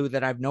another clue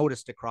that I've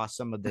noticed across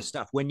some of this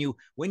stuff. When you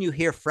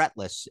hear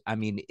fretless, I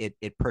mean,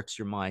 it perks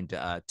your mind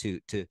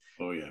to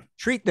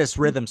treat this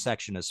rhythm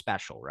section as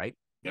special, right?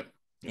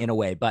 In a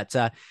way. But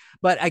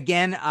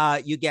again,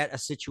 you get a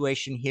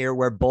situation here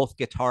where both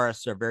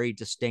guitarists are very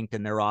distinct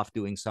and they're off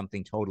doing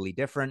something totally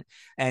different.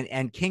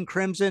 And King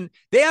Crimson,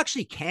 they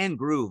actually can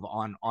groove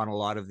on a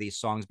lot of these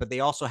songs, but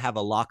they also have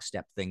a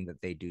lockstep thing that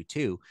they do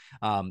too.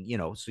 You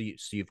know, so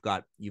you've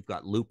got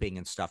looping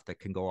and stuff that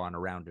can go on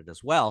around it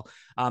as well.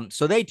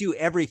 So they do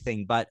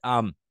everything, but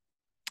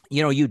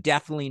you know, you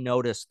definitely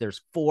notice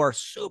there's 4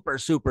 super,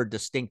 super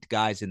distinct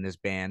guys in this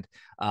band.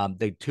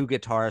 The 2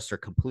 guitarists are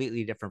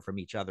completely different from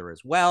each other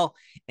as well.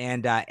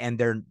 And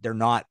they're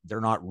not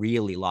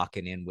really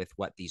locking in with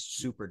what these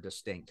super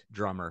distinct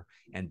drummer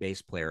and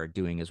bass player are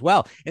doing as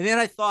well. And then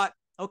I thought,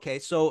 okay,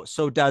 so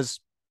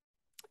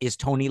is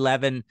Tony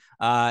Levin,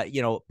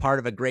 you know, part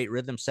of a great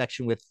rhythm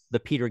section with the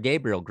Peter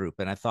Gabriel group?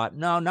 And I thought,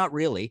 no, not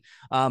really.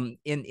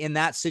 In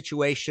that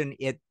situation,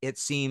 it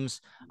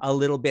seems a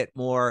little bit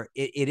more.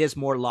 It is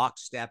more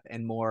lockstep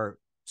and more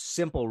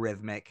simple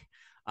rhythmic.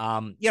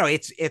 You know,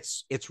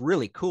 it's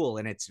really cool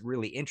and it's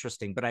really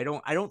interesting, but I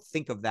don't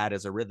think of that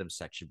as a rhythm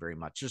section very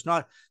much. There's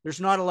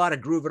not a lot of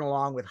grooving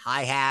along with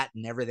hi-hat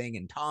and everything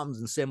and toms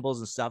and cymbals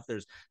and stuff.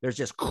 There's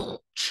just,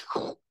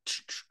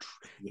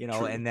 you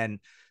know, and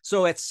then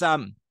so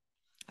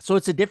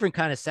it's a different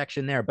kind of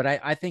section there, but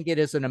I think it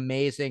is an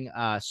amazing,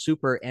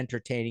 super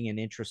entertaining and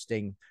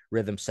interesting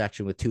rhythm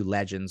section with 2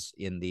 legends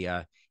in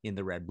the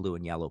red, blue,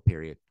 and yellow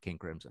period, King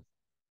Crimson.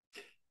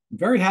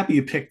 Very happy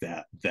you picked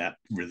that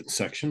rhythm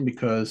section,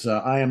 because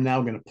I am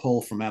now going to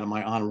pull from out of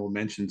my honorable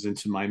mentions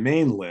into my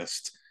main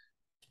list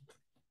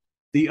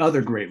the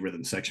other great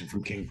rhythm section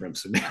from King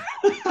Crimson.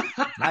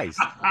 Nice.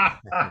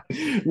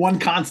 One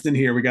constant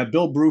here. We got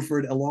Bill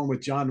Bruford along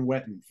with John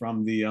Wetton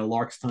from the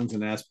Larks, Tongues,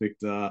 and Aspic,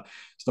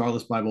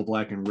 Starless Bible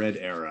Black and Red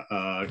era.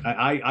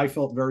 I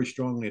felt very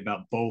strongly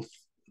about both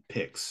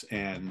picks,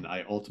 and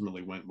I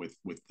ultimately went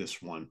with this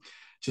one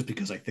just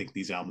because I think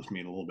these albums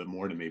mean a little bit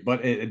more to me.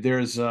 But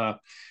there's some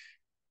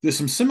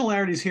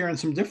similarities here and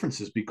some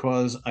differences,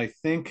 because I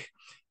think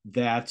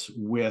that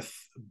with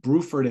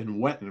Bruford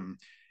and Wetton,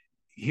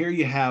 here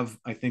you have,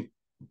 I think,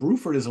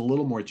 Bruford is a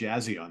little more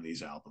jazzy on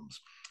these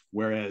albums,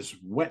 whereas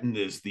Wetton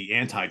is the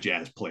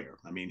anti-jazz player.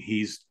 I mean,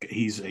 he's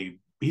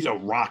a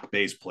rock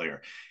bass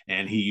player,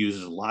 and he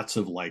uses lots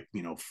of, like,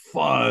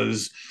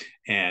 fuzz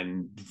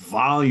and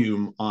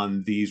volume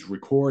on these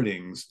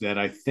recordings that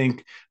I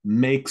think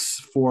makes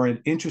for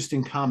an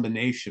interesting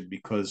combination,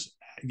 because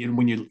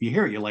when you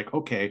hear it, you're like,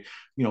 okay,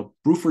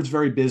 Bruford's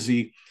very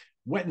busy.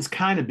 Wetton's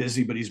kind of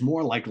busy, but he's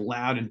more like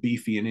loud and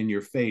beefy and in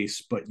your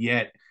face. But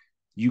yet,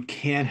 you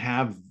can't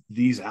have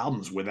these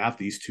albums without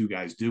these two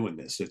guys doing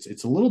this.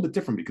 It's a little bit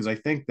different, because I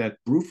think that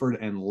Bruford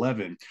and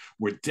Levin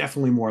were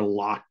definitely more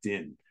locked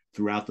in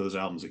throughout those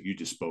albums that you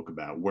just spoke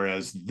about.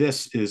 Whereas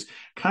this is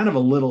kind of a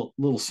little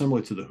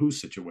similar to the Who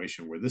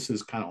situation, where this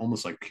is kind of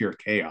almost like pure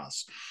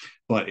chaos,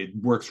 but it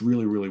works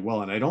really, really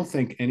well. And I don't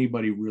think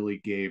anybody really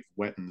gave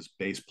Wetton's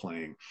bass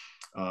playing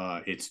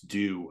its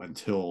due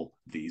until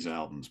these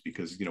albums,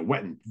 because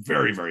Wetton,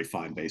 very, very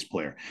fine bass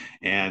player,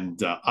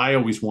 and I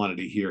always wanted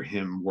to hear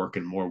him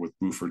working more with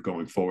Bruford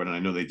going forward. And I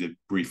know they did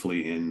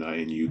briefly in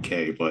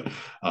UK, but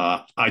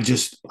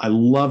I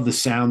love the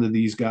sound of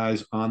these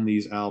guys on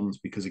these albums,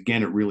 because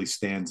again, it really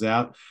stands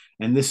out.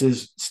 And this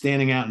is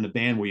standing out in the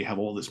band where you have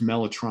all this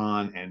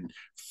Mellotron and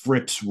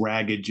Fripp's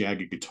ragged,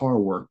 jagged guitar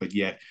work, but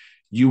yet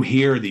you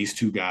hear these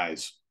two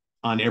guys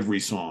on every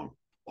song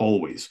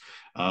always.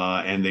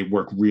 And they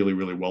work really,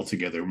 really well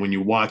together. And when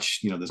you watch,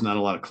 there's not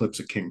a lot of clips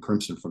of King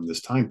Crimson from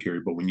this time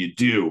period, but when you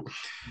do,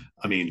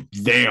 I mean,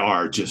 they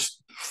are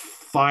just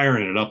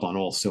firing it up on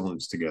all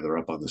cylinders together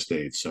up on the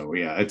stage. So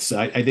yeah, I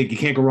think you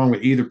can't go wrong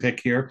with either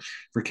pick here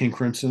for King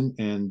Crimson.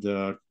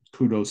 And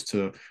kudos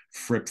to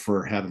Fripp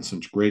for having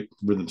such great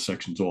rhythm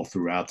sections all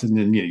throughout. And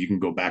then you can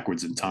go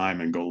backwards in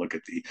time and go look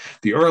at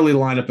the early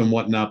lineup and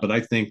whatnot. But I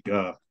think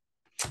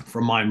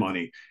for my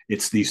money,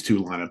 it's these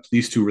two lineups,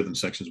 these two rhythm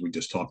sections we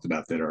just talked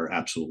about, that are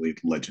absolutely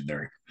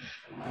legendary.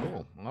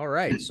 Cool. All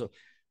right. So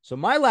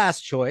my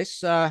last choice,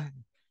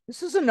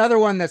 this is another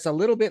one that's a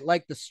little bit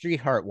like the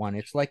Streetheart one.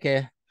 It's like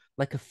a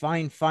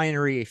fine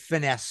finery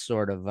finesse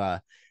sort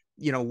of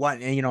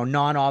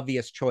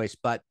non-obvious choice,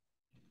 but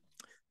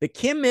the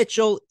Kim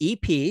Mitchell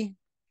EP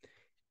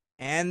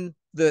and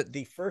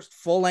the first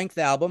full-length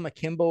album,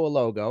 Akimbo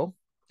Alogo,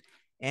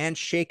 and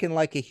Shaken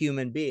Like a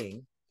Human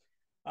Being.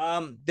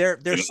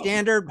 They're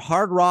standard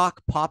hard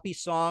rock poppy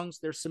songs.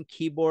 There's some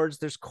keyboards,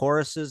 there's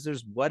choruses,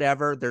 there's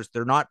whatever.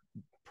 They're not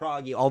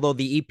proggy, although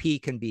the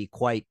EP can be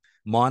quite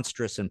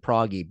monstrous and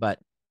proggy. But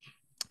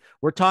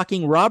we're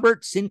talking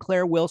Robert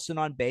Sinclair Wilson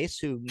on bass,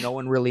 who no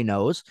one really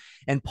knows,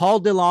 and Paul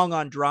DeLong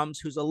on drums,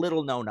 who's a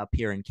little known up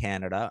here in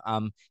Canada.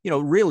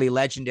 Really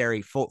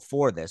legendary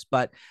for this.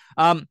 But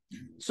I'll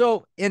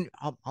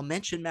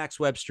mention Max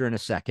Webster in a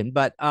second,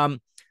 but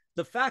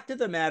the fact of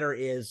the matter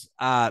is,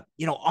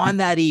 on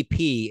that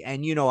EP,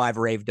 and I've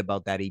raved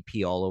about that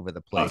EP all over the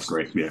place. That's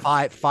great.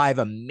 Yeah. Five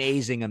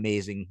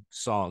amazing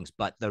songs,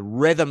 but the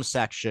rhythm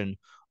section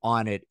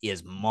on it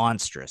is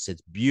monstrous.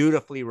 It's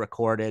beautifully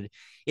recorded.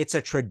 It's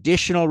a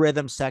traditional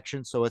rhythm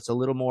section, so it's a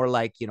little more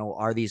like,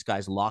 are these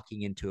guys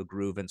locking into a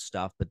groove and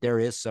stuff? But there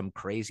is some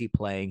crazy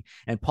playing,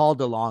 and Paul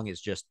DeLong is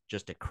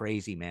just a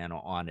crazy man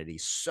on it.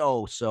 He's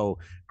so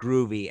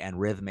groovy and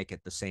rhythmic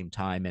at the same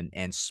time,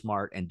 and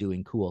smart and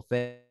doing cool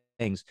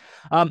things.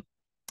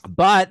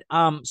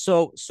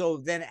 So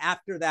then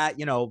after that,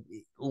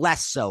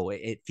 less so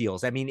it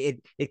feels. I mean,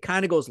 it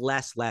kind of goes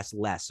less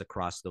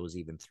across those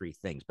even three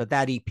things. But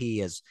that EP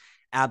is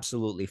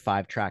absolutely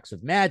 5 tracks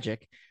of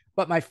magic.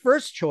 But my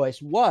first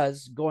choice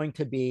was going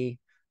to be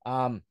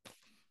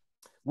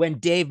when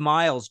Dave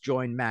Miles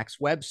joined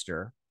Max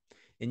Webster,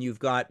 and you've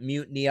got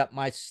Mutiny Up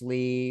My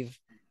Sleeve,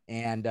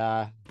 and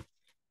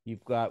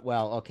you've got,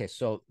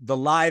 so the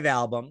live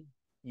album.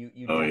 You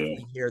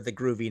definitely hear the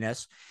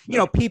grooviness.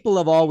 People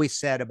have always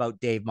said about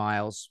Dave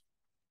Miles.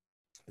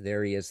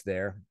 There he is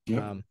there. I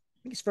think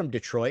he's from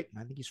Detroit.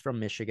 I think he's from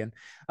Michigan.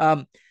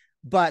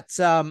 But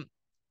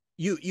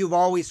you've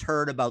always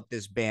heard about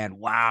this band.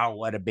 Wow,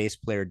 what a bass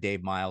player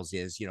Dave Miles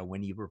is.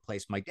 When you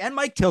replace Mike, and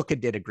Mike Tilka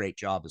did a great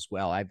job as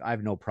well.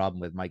 I've no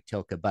problem with Mike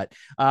Tilka, but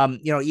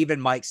even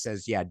Mike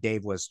says, yeah,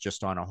 Dave was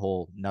just on a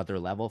whole nother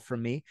level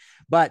from me.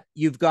 But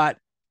you've got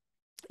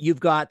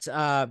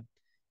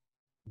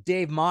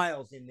Dave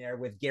Miles in there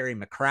with Gary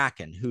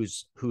McCracken,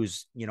 who's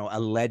a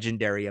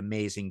legendary,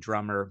 amazing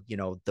drummer.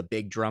 The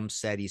big drum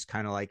set. He's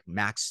kind of like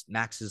Max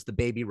is the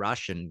Baby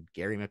Rush, and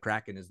Gary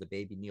McCracken is the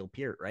Baby Neil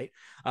Peart, right?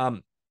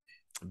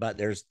 But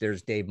there's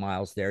Dave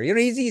Miles there.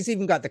 He's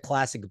even got the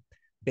classic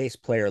bass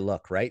player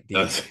look, right?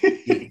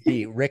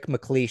 The Rick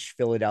McLeish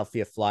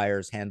Philadelphia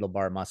Flyers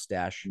handlebar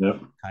mustache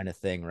kind of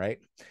thing, right?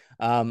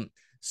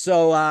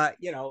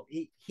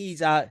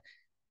 He's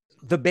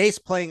the bass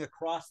playing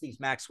across these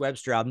Max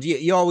Webster albums,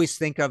 you always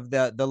think of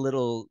the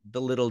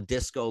little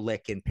disco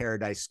lick in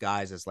Paradise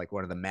Skies as like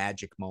one of the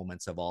magic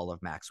moments of all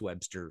of Max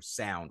Webster's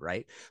sound,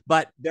 right?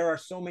 But there are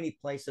so many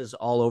places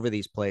all over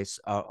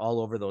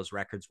all over those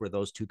records where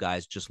those two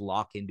guys just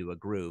lock into a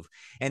groove.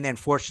 And then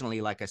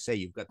fortunately, like I say,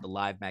 you've got the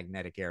Live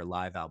Magnetic Air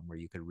live album where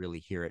you could really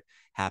hear it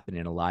happen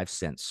in a live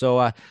sense.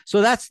 So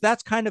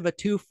that's kind of a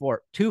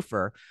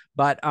twofer.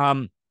 But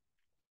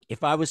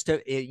if I was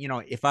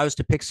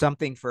to pick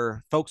something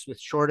for folks with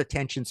short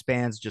attention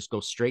spans, just go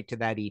straight to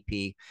that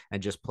EP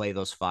and just play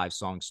those 5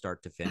 songs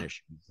start to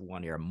finish.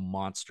 One here, a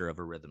monster of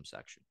a rhythm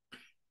section.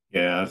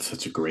 Yeah, that's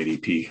such a great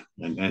EP,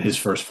 and his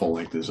first full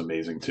length is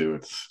amazing too.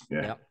 It's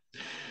yeah, Yep.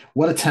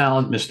 what a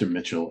talent Mr.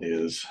 Mitchell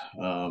is.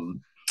 All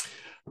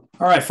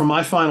right, for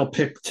my final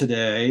pick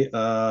today,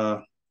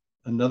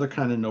 another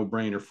kind of no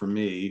brainer for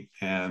me,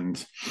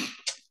 and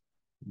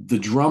the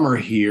drummer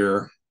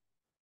here,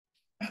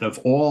 out of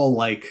all,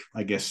 like,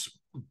 I guess,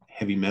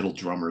 heavy metal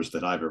drummers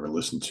that I've ever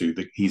listened to,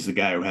 he's the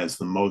guy who has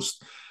the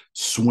most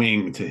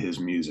swing to his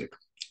music.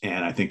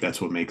 And I think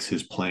that's what makes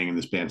his playing in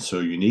this band so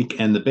unique.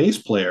 And the bass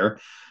player,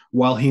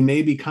 while he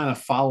may be kind of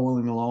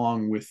following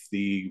along with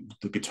the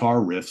guitar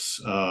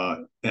riffs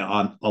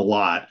on a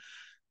lot,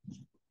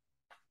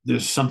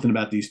 there's something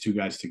about these two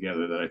guys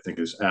together that I think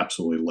is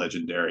absolutely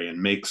legendary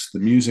and makes the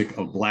music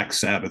of Black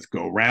Sabbath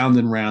go round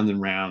and round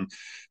and round.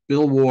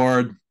 Bill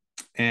Ward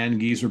and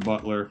Geezer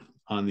Butler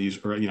on these,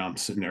 or, I'm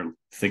sitting there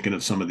thinking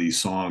of some of these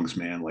songs,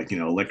 man, like,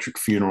 Electric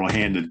Funeral,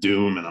 Hand of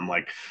Doom. And I'm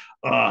like,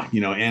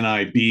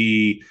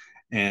 NIB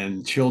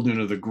and Children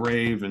of the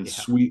Grave and Yeah.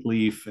 Sweet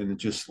Leaf. And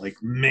just like,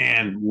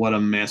 man, what a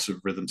massive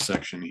rhythm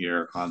section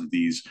here on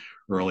these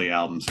early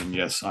albums. And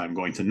yes, I'm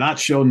going to not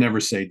show Never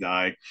Say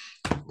Die,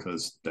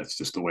 because that's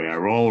just the way I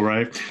roll,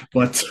 right?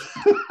 But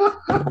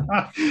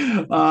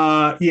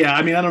yeah,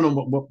 I mean, I don't know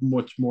what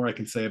much more I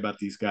can say about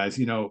these guys.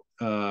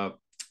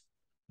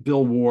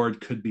 Bill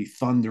Ward could be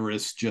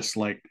thunderous, just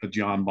like a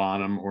John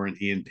Bonham or an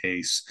Ian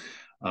Pace.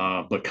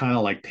 But kind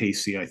of like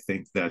Pacey, I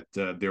think that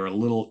there are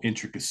little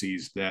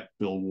intricacies that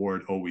Bill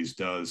Ward always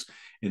does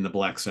in the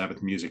Black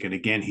Sabbath music. And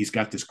again, he's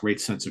got this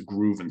great sense of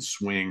groove and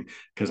swing,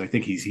 because I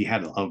think he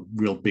had a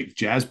real big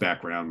jazz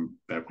background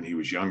back when he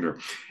was younger.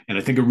 And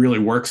I think it really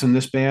works in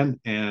this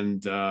band.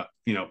 And,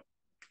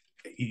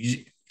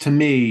 to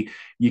me,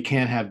 you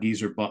can't have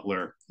Geezer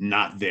Butler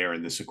not there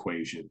in this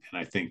equation. And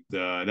I think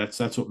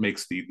that's what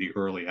makes the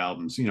early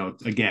albums.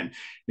 Again,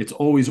 it's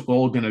always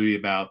all going to be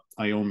about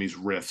Iommi's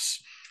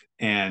riffs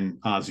and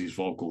Ozzy's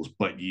vocals,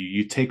 but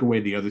you take away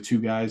the other two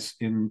guys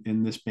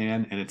in this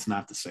band, and it's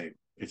not the same.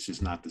 It's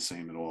just not the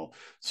same at all.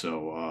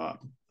 So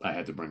I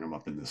had to bring them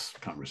up in this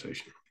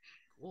conversation.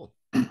 Cool.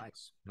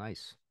 Nice.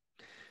 Nice.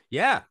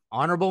 Yeah,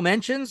 honorable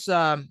mentions.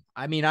 I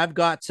mean, I've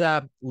got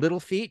Little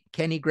Feat,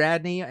 Kenny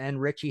Gradney,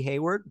 and Richie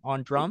Hayward on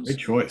Great drums.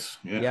 choice.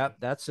 Yeah. Yeah,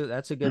 that's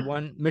a good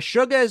one.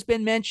 Meshuggah has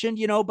been mentioned,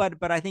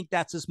 but I think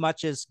that's as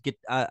much as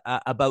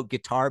about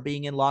guitar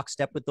being in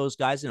lockstep with those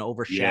guys and Yeah.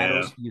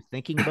 overshadows you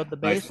thinking about the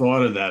I bass.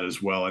 thought of that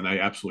as well, and I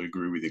absolutely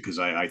agree with you, because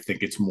I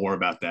think it's more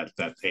about that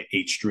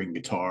 8 string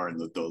guitar and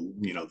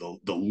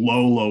the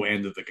low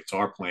end of the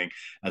guitar playing,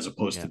 as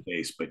opposed Yeah. to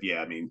bass. But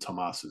yeah, I mean,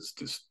 Tomas is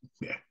just,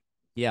 yeah.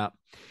 Yeah.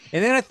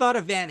 And then I thought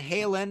of Van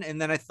Halen,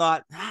 and then I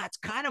thought, it's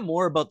kind of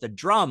more about the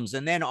drums.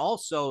 And then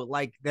also,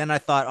 then I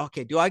thought,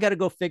 okay, do I got to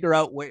go figure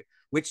out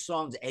which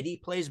songs Eddie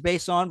plays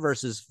bass on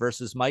versus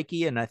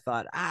Mikey? And I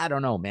thought, I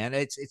don't know, man.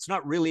 It's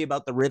not really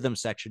about the rhythm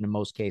section in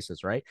most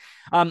cases, right?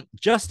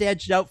 Just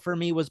edged out for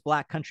me was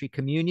Black Country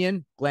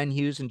Communion, Glenn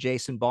Hughes and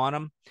Jason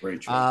Bonham. Great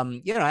choice.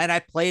 And I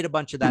played a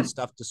bunch of that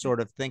stuff to sort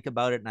of think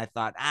about it, and I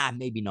thought,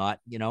 maybe not.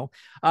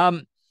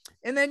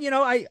 And then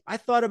I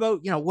thought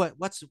about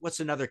what's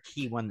another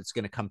key one that's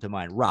going to come to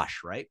mind. Rush,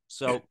 right?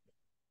 So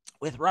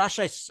with Rush,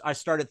 I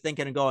started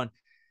thinking and going,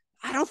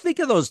 I don't think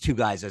of those two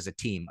guys as a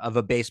team of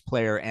a bass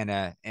player and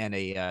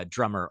a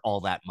drummer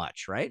all that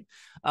much, right?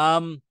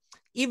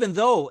 Even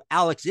though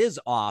Alex is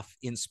off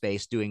in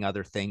space doing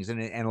other things and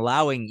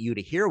allowing you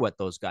to hear what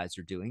those guys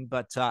are doing.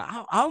 But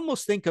I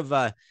almost think of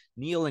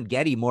Neil and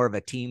Geddy more of a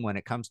team when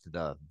it comes to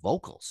the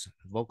vocals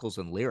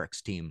and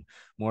lyrics team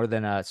more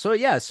than so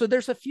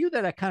there's a few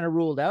that I kind of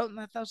ruled out, and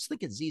I was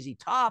thinking ZZ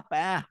Top.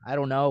 I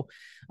don't know.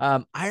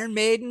 Iron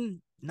Maiden,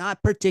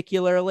 not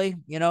particularly.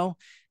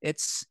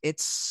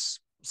 It's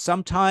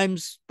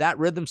sometimes that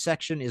rhythm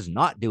section is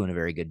not doing a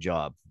very good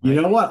job. You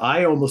Right? know what?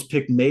 I almost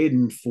picked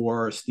Maiden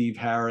for Steve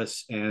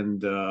Harris and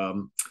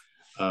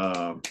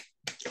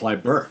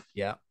Clive Burr.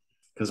 Yeah.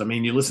 Because I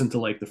mean, you listen to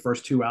like the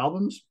first 2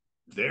 albums,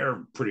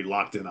 they're pretty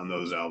locked in on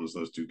those albums,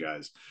 those two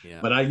guys. Yeah.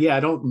 But I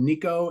don't,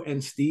 Nico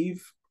and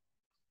Steve,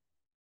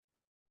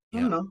 I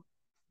Yeah. don't know.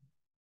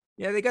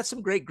 Yeah, they got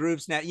some great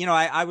grooves now.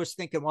 I was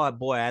thinking, well,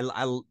 boy, I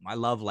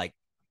love like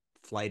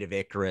Flight of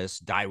Icarus,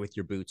 Die with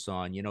Your Boots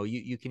On.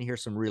 You can hear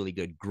some really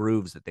good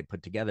grooves that they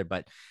put together.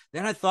 But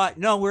then I thought,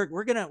 no,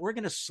 we're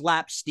gonna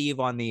slap Steve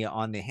on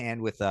the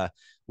hand with a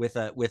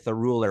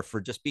ruler for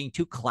just being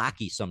too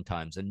clacky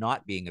sometimes and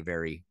not being a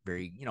very,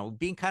 very,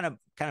 being kind of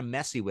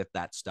messy with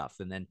that stuff,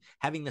 and then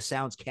having the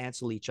sounds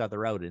cancel each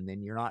other out, and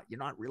then you're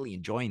not really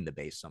enjoying the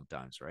bass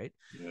sometimes, right?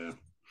 Yeah.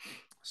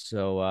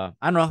 So I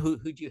don't know,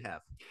 who'd you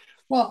have?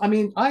 Well, I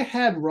mean, I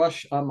had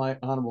Rush on my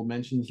honorable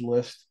mentions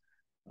list,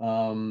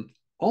 um,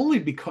 only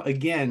because,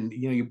 again,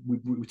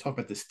 we talk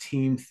about this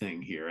team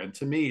thing here, and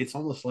to me, it's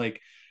almost like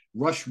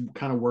Rush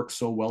kind of works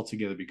so well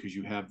together because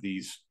you have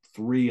these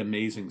three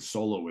amazing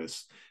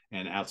soloists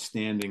and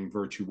outstanding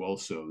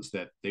virtuosos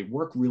that they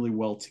work really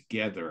well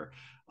together.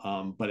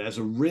 But as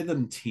a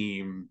rhythm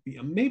team,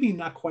 maybe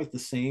not quite the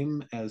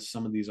same as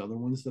some of these other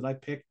ones that I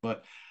picked,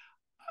 but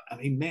I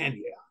mean,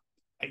 man,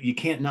 yeah, you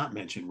can't not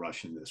mention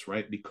Rush in this,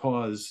 right?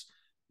 Because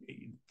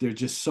they're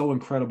just so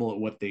incredible at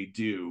what they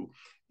do,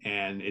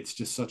 and it's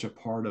just such a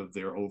part of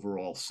their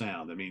overall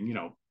sound. I mean,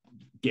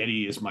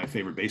 Geddy is my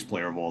favorite bass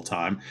player of all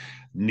time.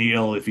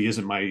 Neil, if he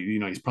isn't my,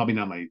 he's probably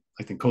not my.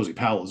 I think Cozy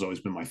Powell has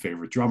always been my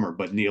favorite drummer,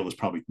 but Neil is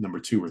probably number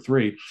 2 or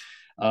 3.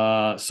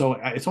 So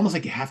it's almost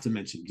like you have to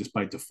mention just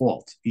by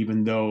default,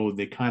 even though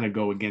they kind of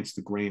go against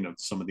the grain of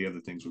some of the other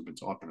things we've been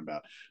talking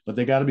about. But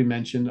they got to be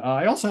mentioned.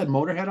 I also had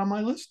Motorhead on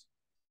my list.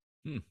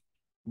 Hmm.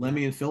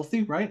 Lemmy and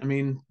Filthy, right? I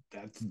mean,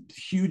 that's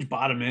huge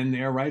bottom end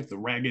there, right? The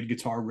ragged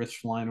guitar riffs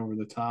flying over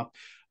the top.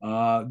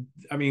 I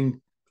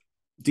mean,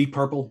 Deep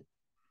Purple,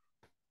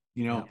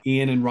 Yeah.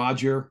 Ian and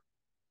Roger,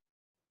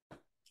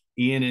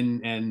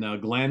 Ian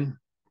and Glenn,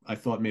 I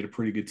thought made a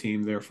pretty good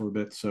team there for a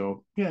bit.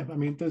 So yeah, I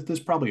mean, there's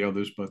probably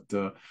others, but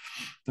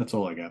that's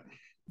all I got.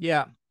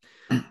 Yeah.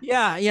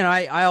 Yeah,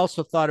 I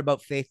also thought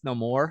about Faith No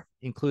More,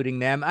 including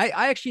them. I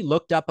actually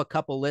looked up a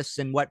couple lists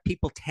and what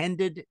people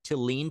tended to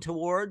lean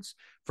towards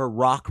for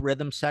rock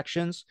rhythm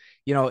sections.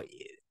 You know,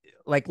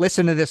 like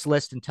listen to this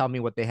list and tell me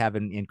what they have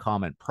in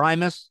common.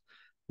 Primus,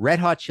 Red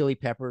Hot Chili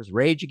Peppers,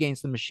 Rage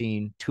Against the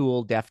Machine,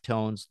 Tool,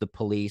 Deftones, The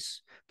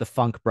Police, the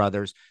Funk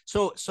Brothers.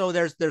 So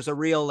there's a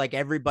real, like,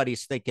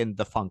 everybody's thinking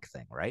the funk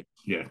thing, right?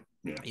 Yeah,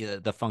 yeah,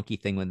 The funky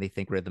thing when they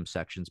think rhythm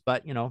sections,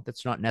 but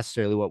that's not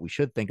necessarily what we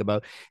should think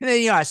about. And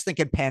then I was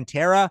thinking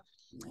Pantera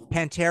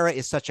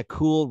is such a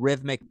cool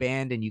rhythmic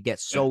band and you get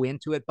yeah, so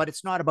into it, but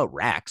it's not about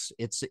Rex.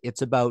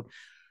 It's about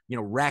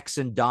Rex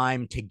and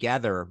Dime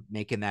together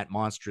making that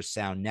monstrous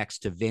sound next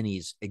to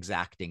Vinny's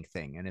exacting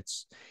thing. And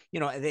it's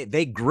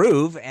they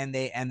groove, and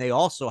they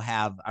also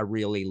have a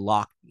really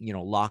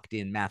locked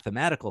in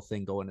mathematical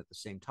thing going at the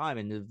same time,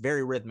 and a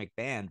very rhythmic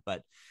band.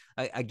 But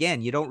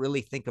again, you don't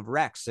really think of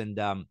Rex. And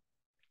and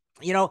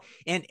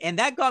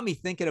that got me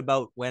thinking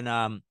about when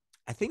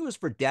I think it was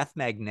for Death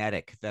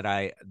Magnetic that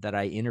I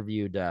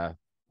interviewed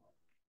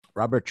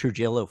Robert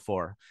Trujillo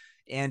for.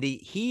 And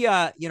he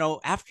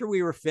after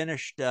we were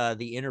finished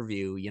the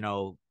interview,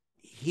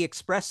 he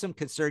expressed some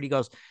concern. He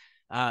goes,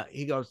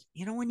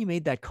 when you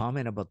made that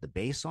comment about the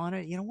bass on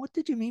it, what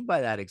did you mean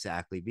by that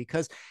exactly?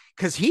 Because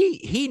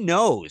he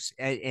knows,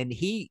 and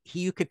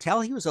you could tell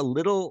he was a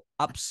little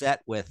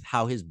upset with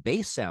how his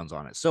bass sounds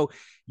on it. So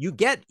you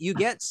get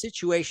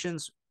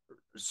situations.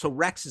 So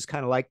Rex is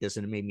kind of like this,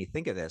 and it made me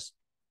think of this.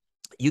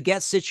 You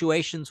get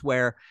situations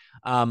where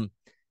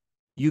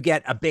you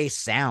get a bass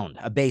sound,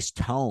 a bass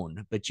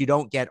tone, but you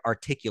don't get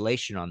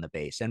articulation on the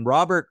bass. And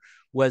Robert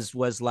was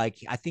like,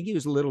 I think he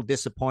was a little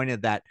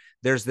disappointed that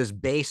there's this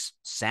bass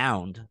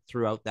sound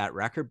throughout that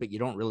record, but you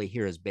don't really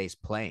hear his bass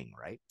playing,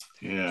 right?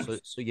 yeah.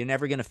 So you're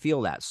never going to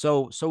feel that.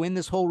 So in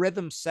this whole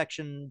rhythm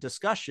section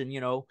discussion,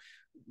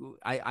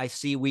 I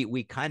see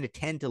we kind of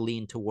tend to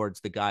lean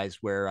towards the guys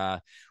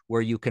where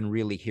you can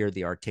really hear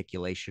the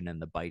articulation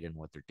and the bite in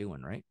what they're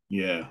doing, right?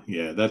 Yeah,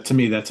 yeah. That, to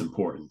me, that's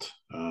important.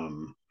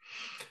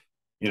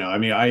 I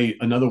mean, I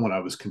another one I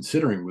was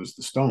considering was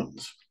the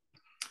Stones,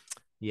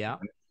 Yeah.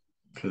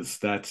 because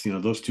that's,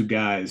 those two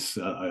guys.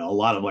 A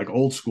lot of like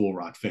old school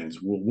rock fans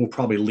will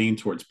probably lean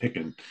towards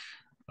picking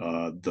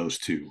those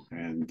two,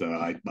 and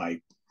I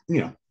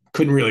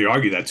couldn't really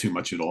argue that too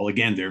much at all.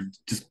 Again, they're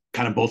just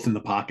kind of both in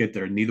the pocket.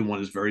 They're neither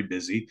one is very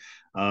busy,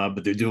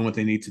 but they're doing what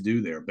they need to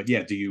do there. But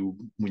yeah,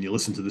 when you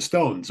listen to the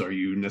Stones, are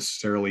you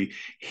necessarily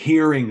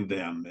hearing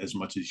them as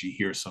much as you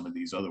hear some of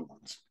these other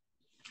ones?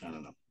 I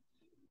don't know.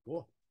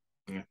 Cool.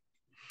 Yeah.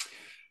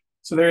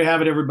 So there you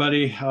have it,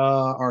 everybody.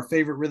 Our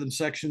favorite rhythm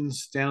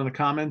sections down in the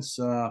comments.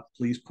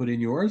 Please put in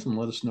yours and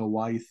let us know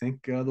why you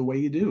think the way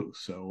you do.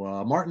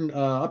 So, Martin,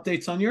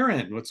 updates on your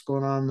end. What's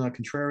going on?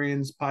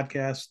 Contrarians,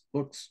 podcast,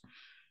 books.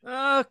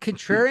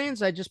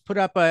 Contrarians, I just put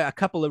up a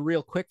couple of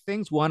real quick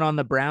things. One on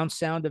the Brown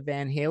sound of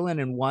Van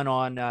Halen, and one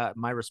on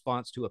my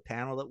response to a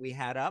panel that we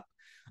had up.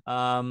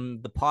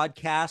 The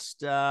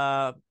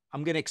podcast,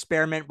 I'm going to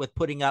experiment with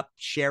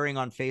sharing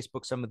on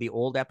Facebook some of the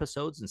old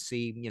episodes and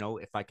see,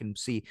 if I can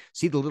see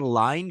the little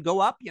line go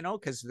up,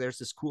 because there's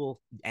this cool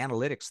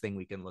analytics thing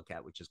we can look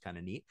at, which is kind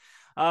of neat.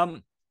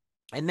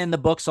 And then the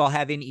books all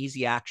have in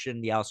Easy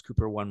Action, the Alice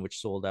Cooper one, which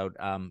sold out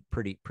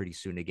pretty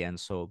soon again.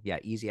 So yeah,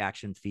 Easy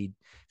Action, Feed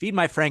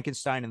My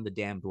Frankenstein, and The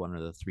Damned one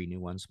are the three new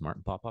ones.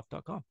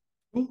 MartinPopoff.com.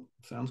 Cool.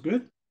 Sounds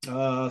good.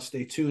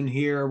 Stay tuned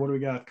here. What do we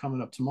got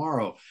coming up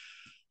tomorrow?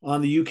 On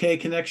the UK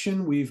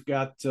connection, we've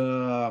got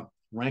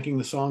ranking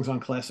the songs on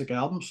classic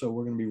albums. So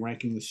we're going to be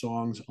ranking the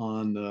songs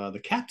on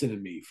the Captain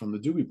and Me from the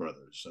Doobie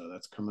Brothers.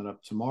 That's coming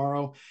up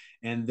tomorrow.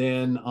 And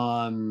then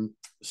on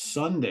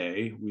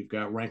Sunday, we've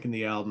got ranking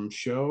the album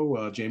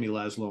show. Jamie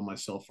Laszlo and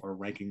myself are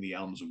ranking the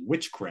albums of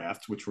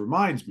Witchcraft, which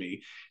reminds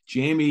me,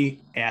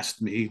 Jamie asked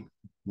me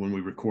when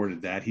we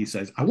recorded that, he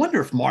says, I wonder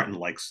if Martin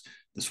likes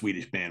the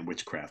Swedish band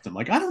Witchcraft. I'm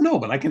like, I don't know,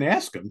 but I can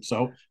ask him.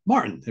 So,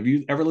 Martin, have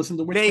you ever listened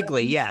to Witchcraft?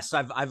 Vaguely, yes.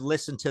 I've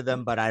listened to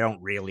them, but I don't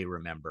really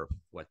remember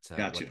what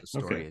Gotcha. the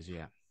story is.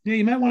 Yeah. Yeah,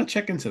 you might want to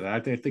check into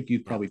that. I think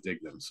you'd Yeah. probably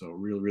dig them. So,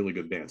 really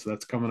good band. So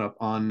that's coming up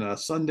on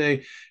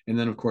Sunday, and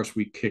then of course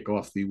we kick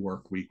off the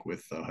work week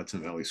with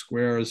Hudson Valley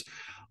Squares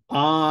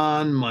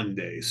on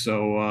Monday.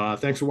 So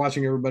thanks for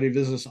watching, everybody.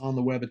 Visit us on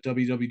the web at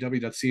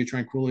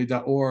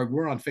www.seatranquility.org.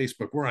 We're on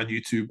Facebook. We're on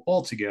YouTube,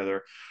 all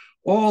together,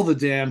 all the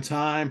damn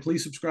time.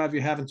 Please subscribe if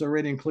you haven't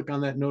already, and click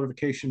on that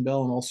notification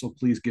bell. And also,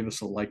 please give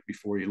us a like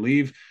before you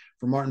leave.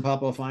 For Martin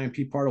Popoff, I am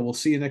Pete Pardo. We'll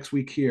see you next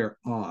week here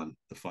on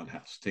the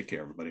Funhouse. Take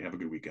care, everybody. Have a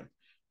good weekend.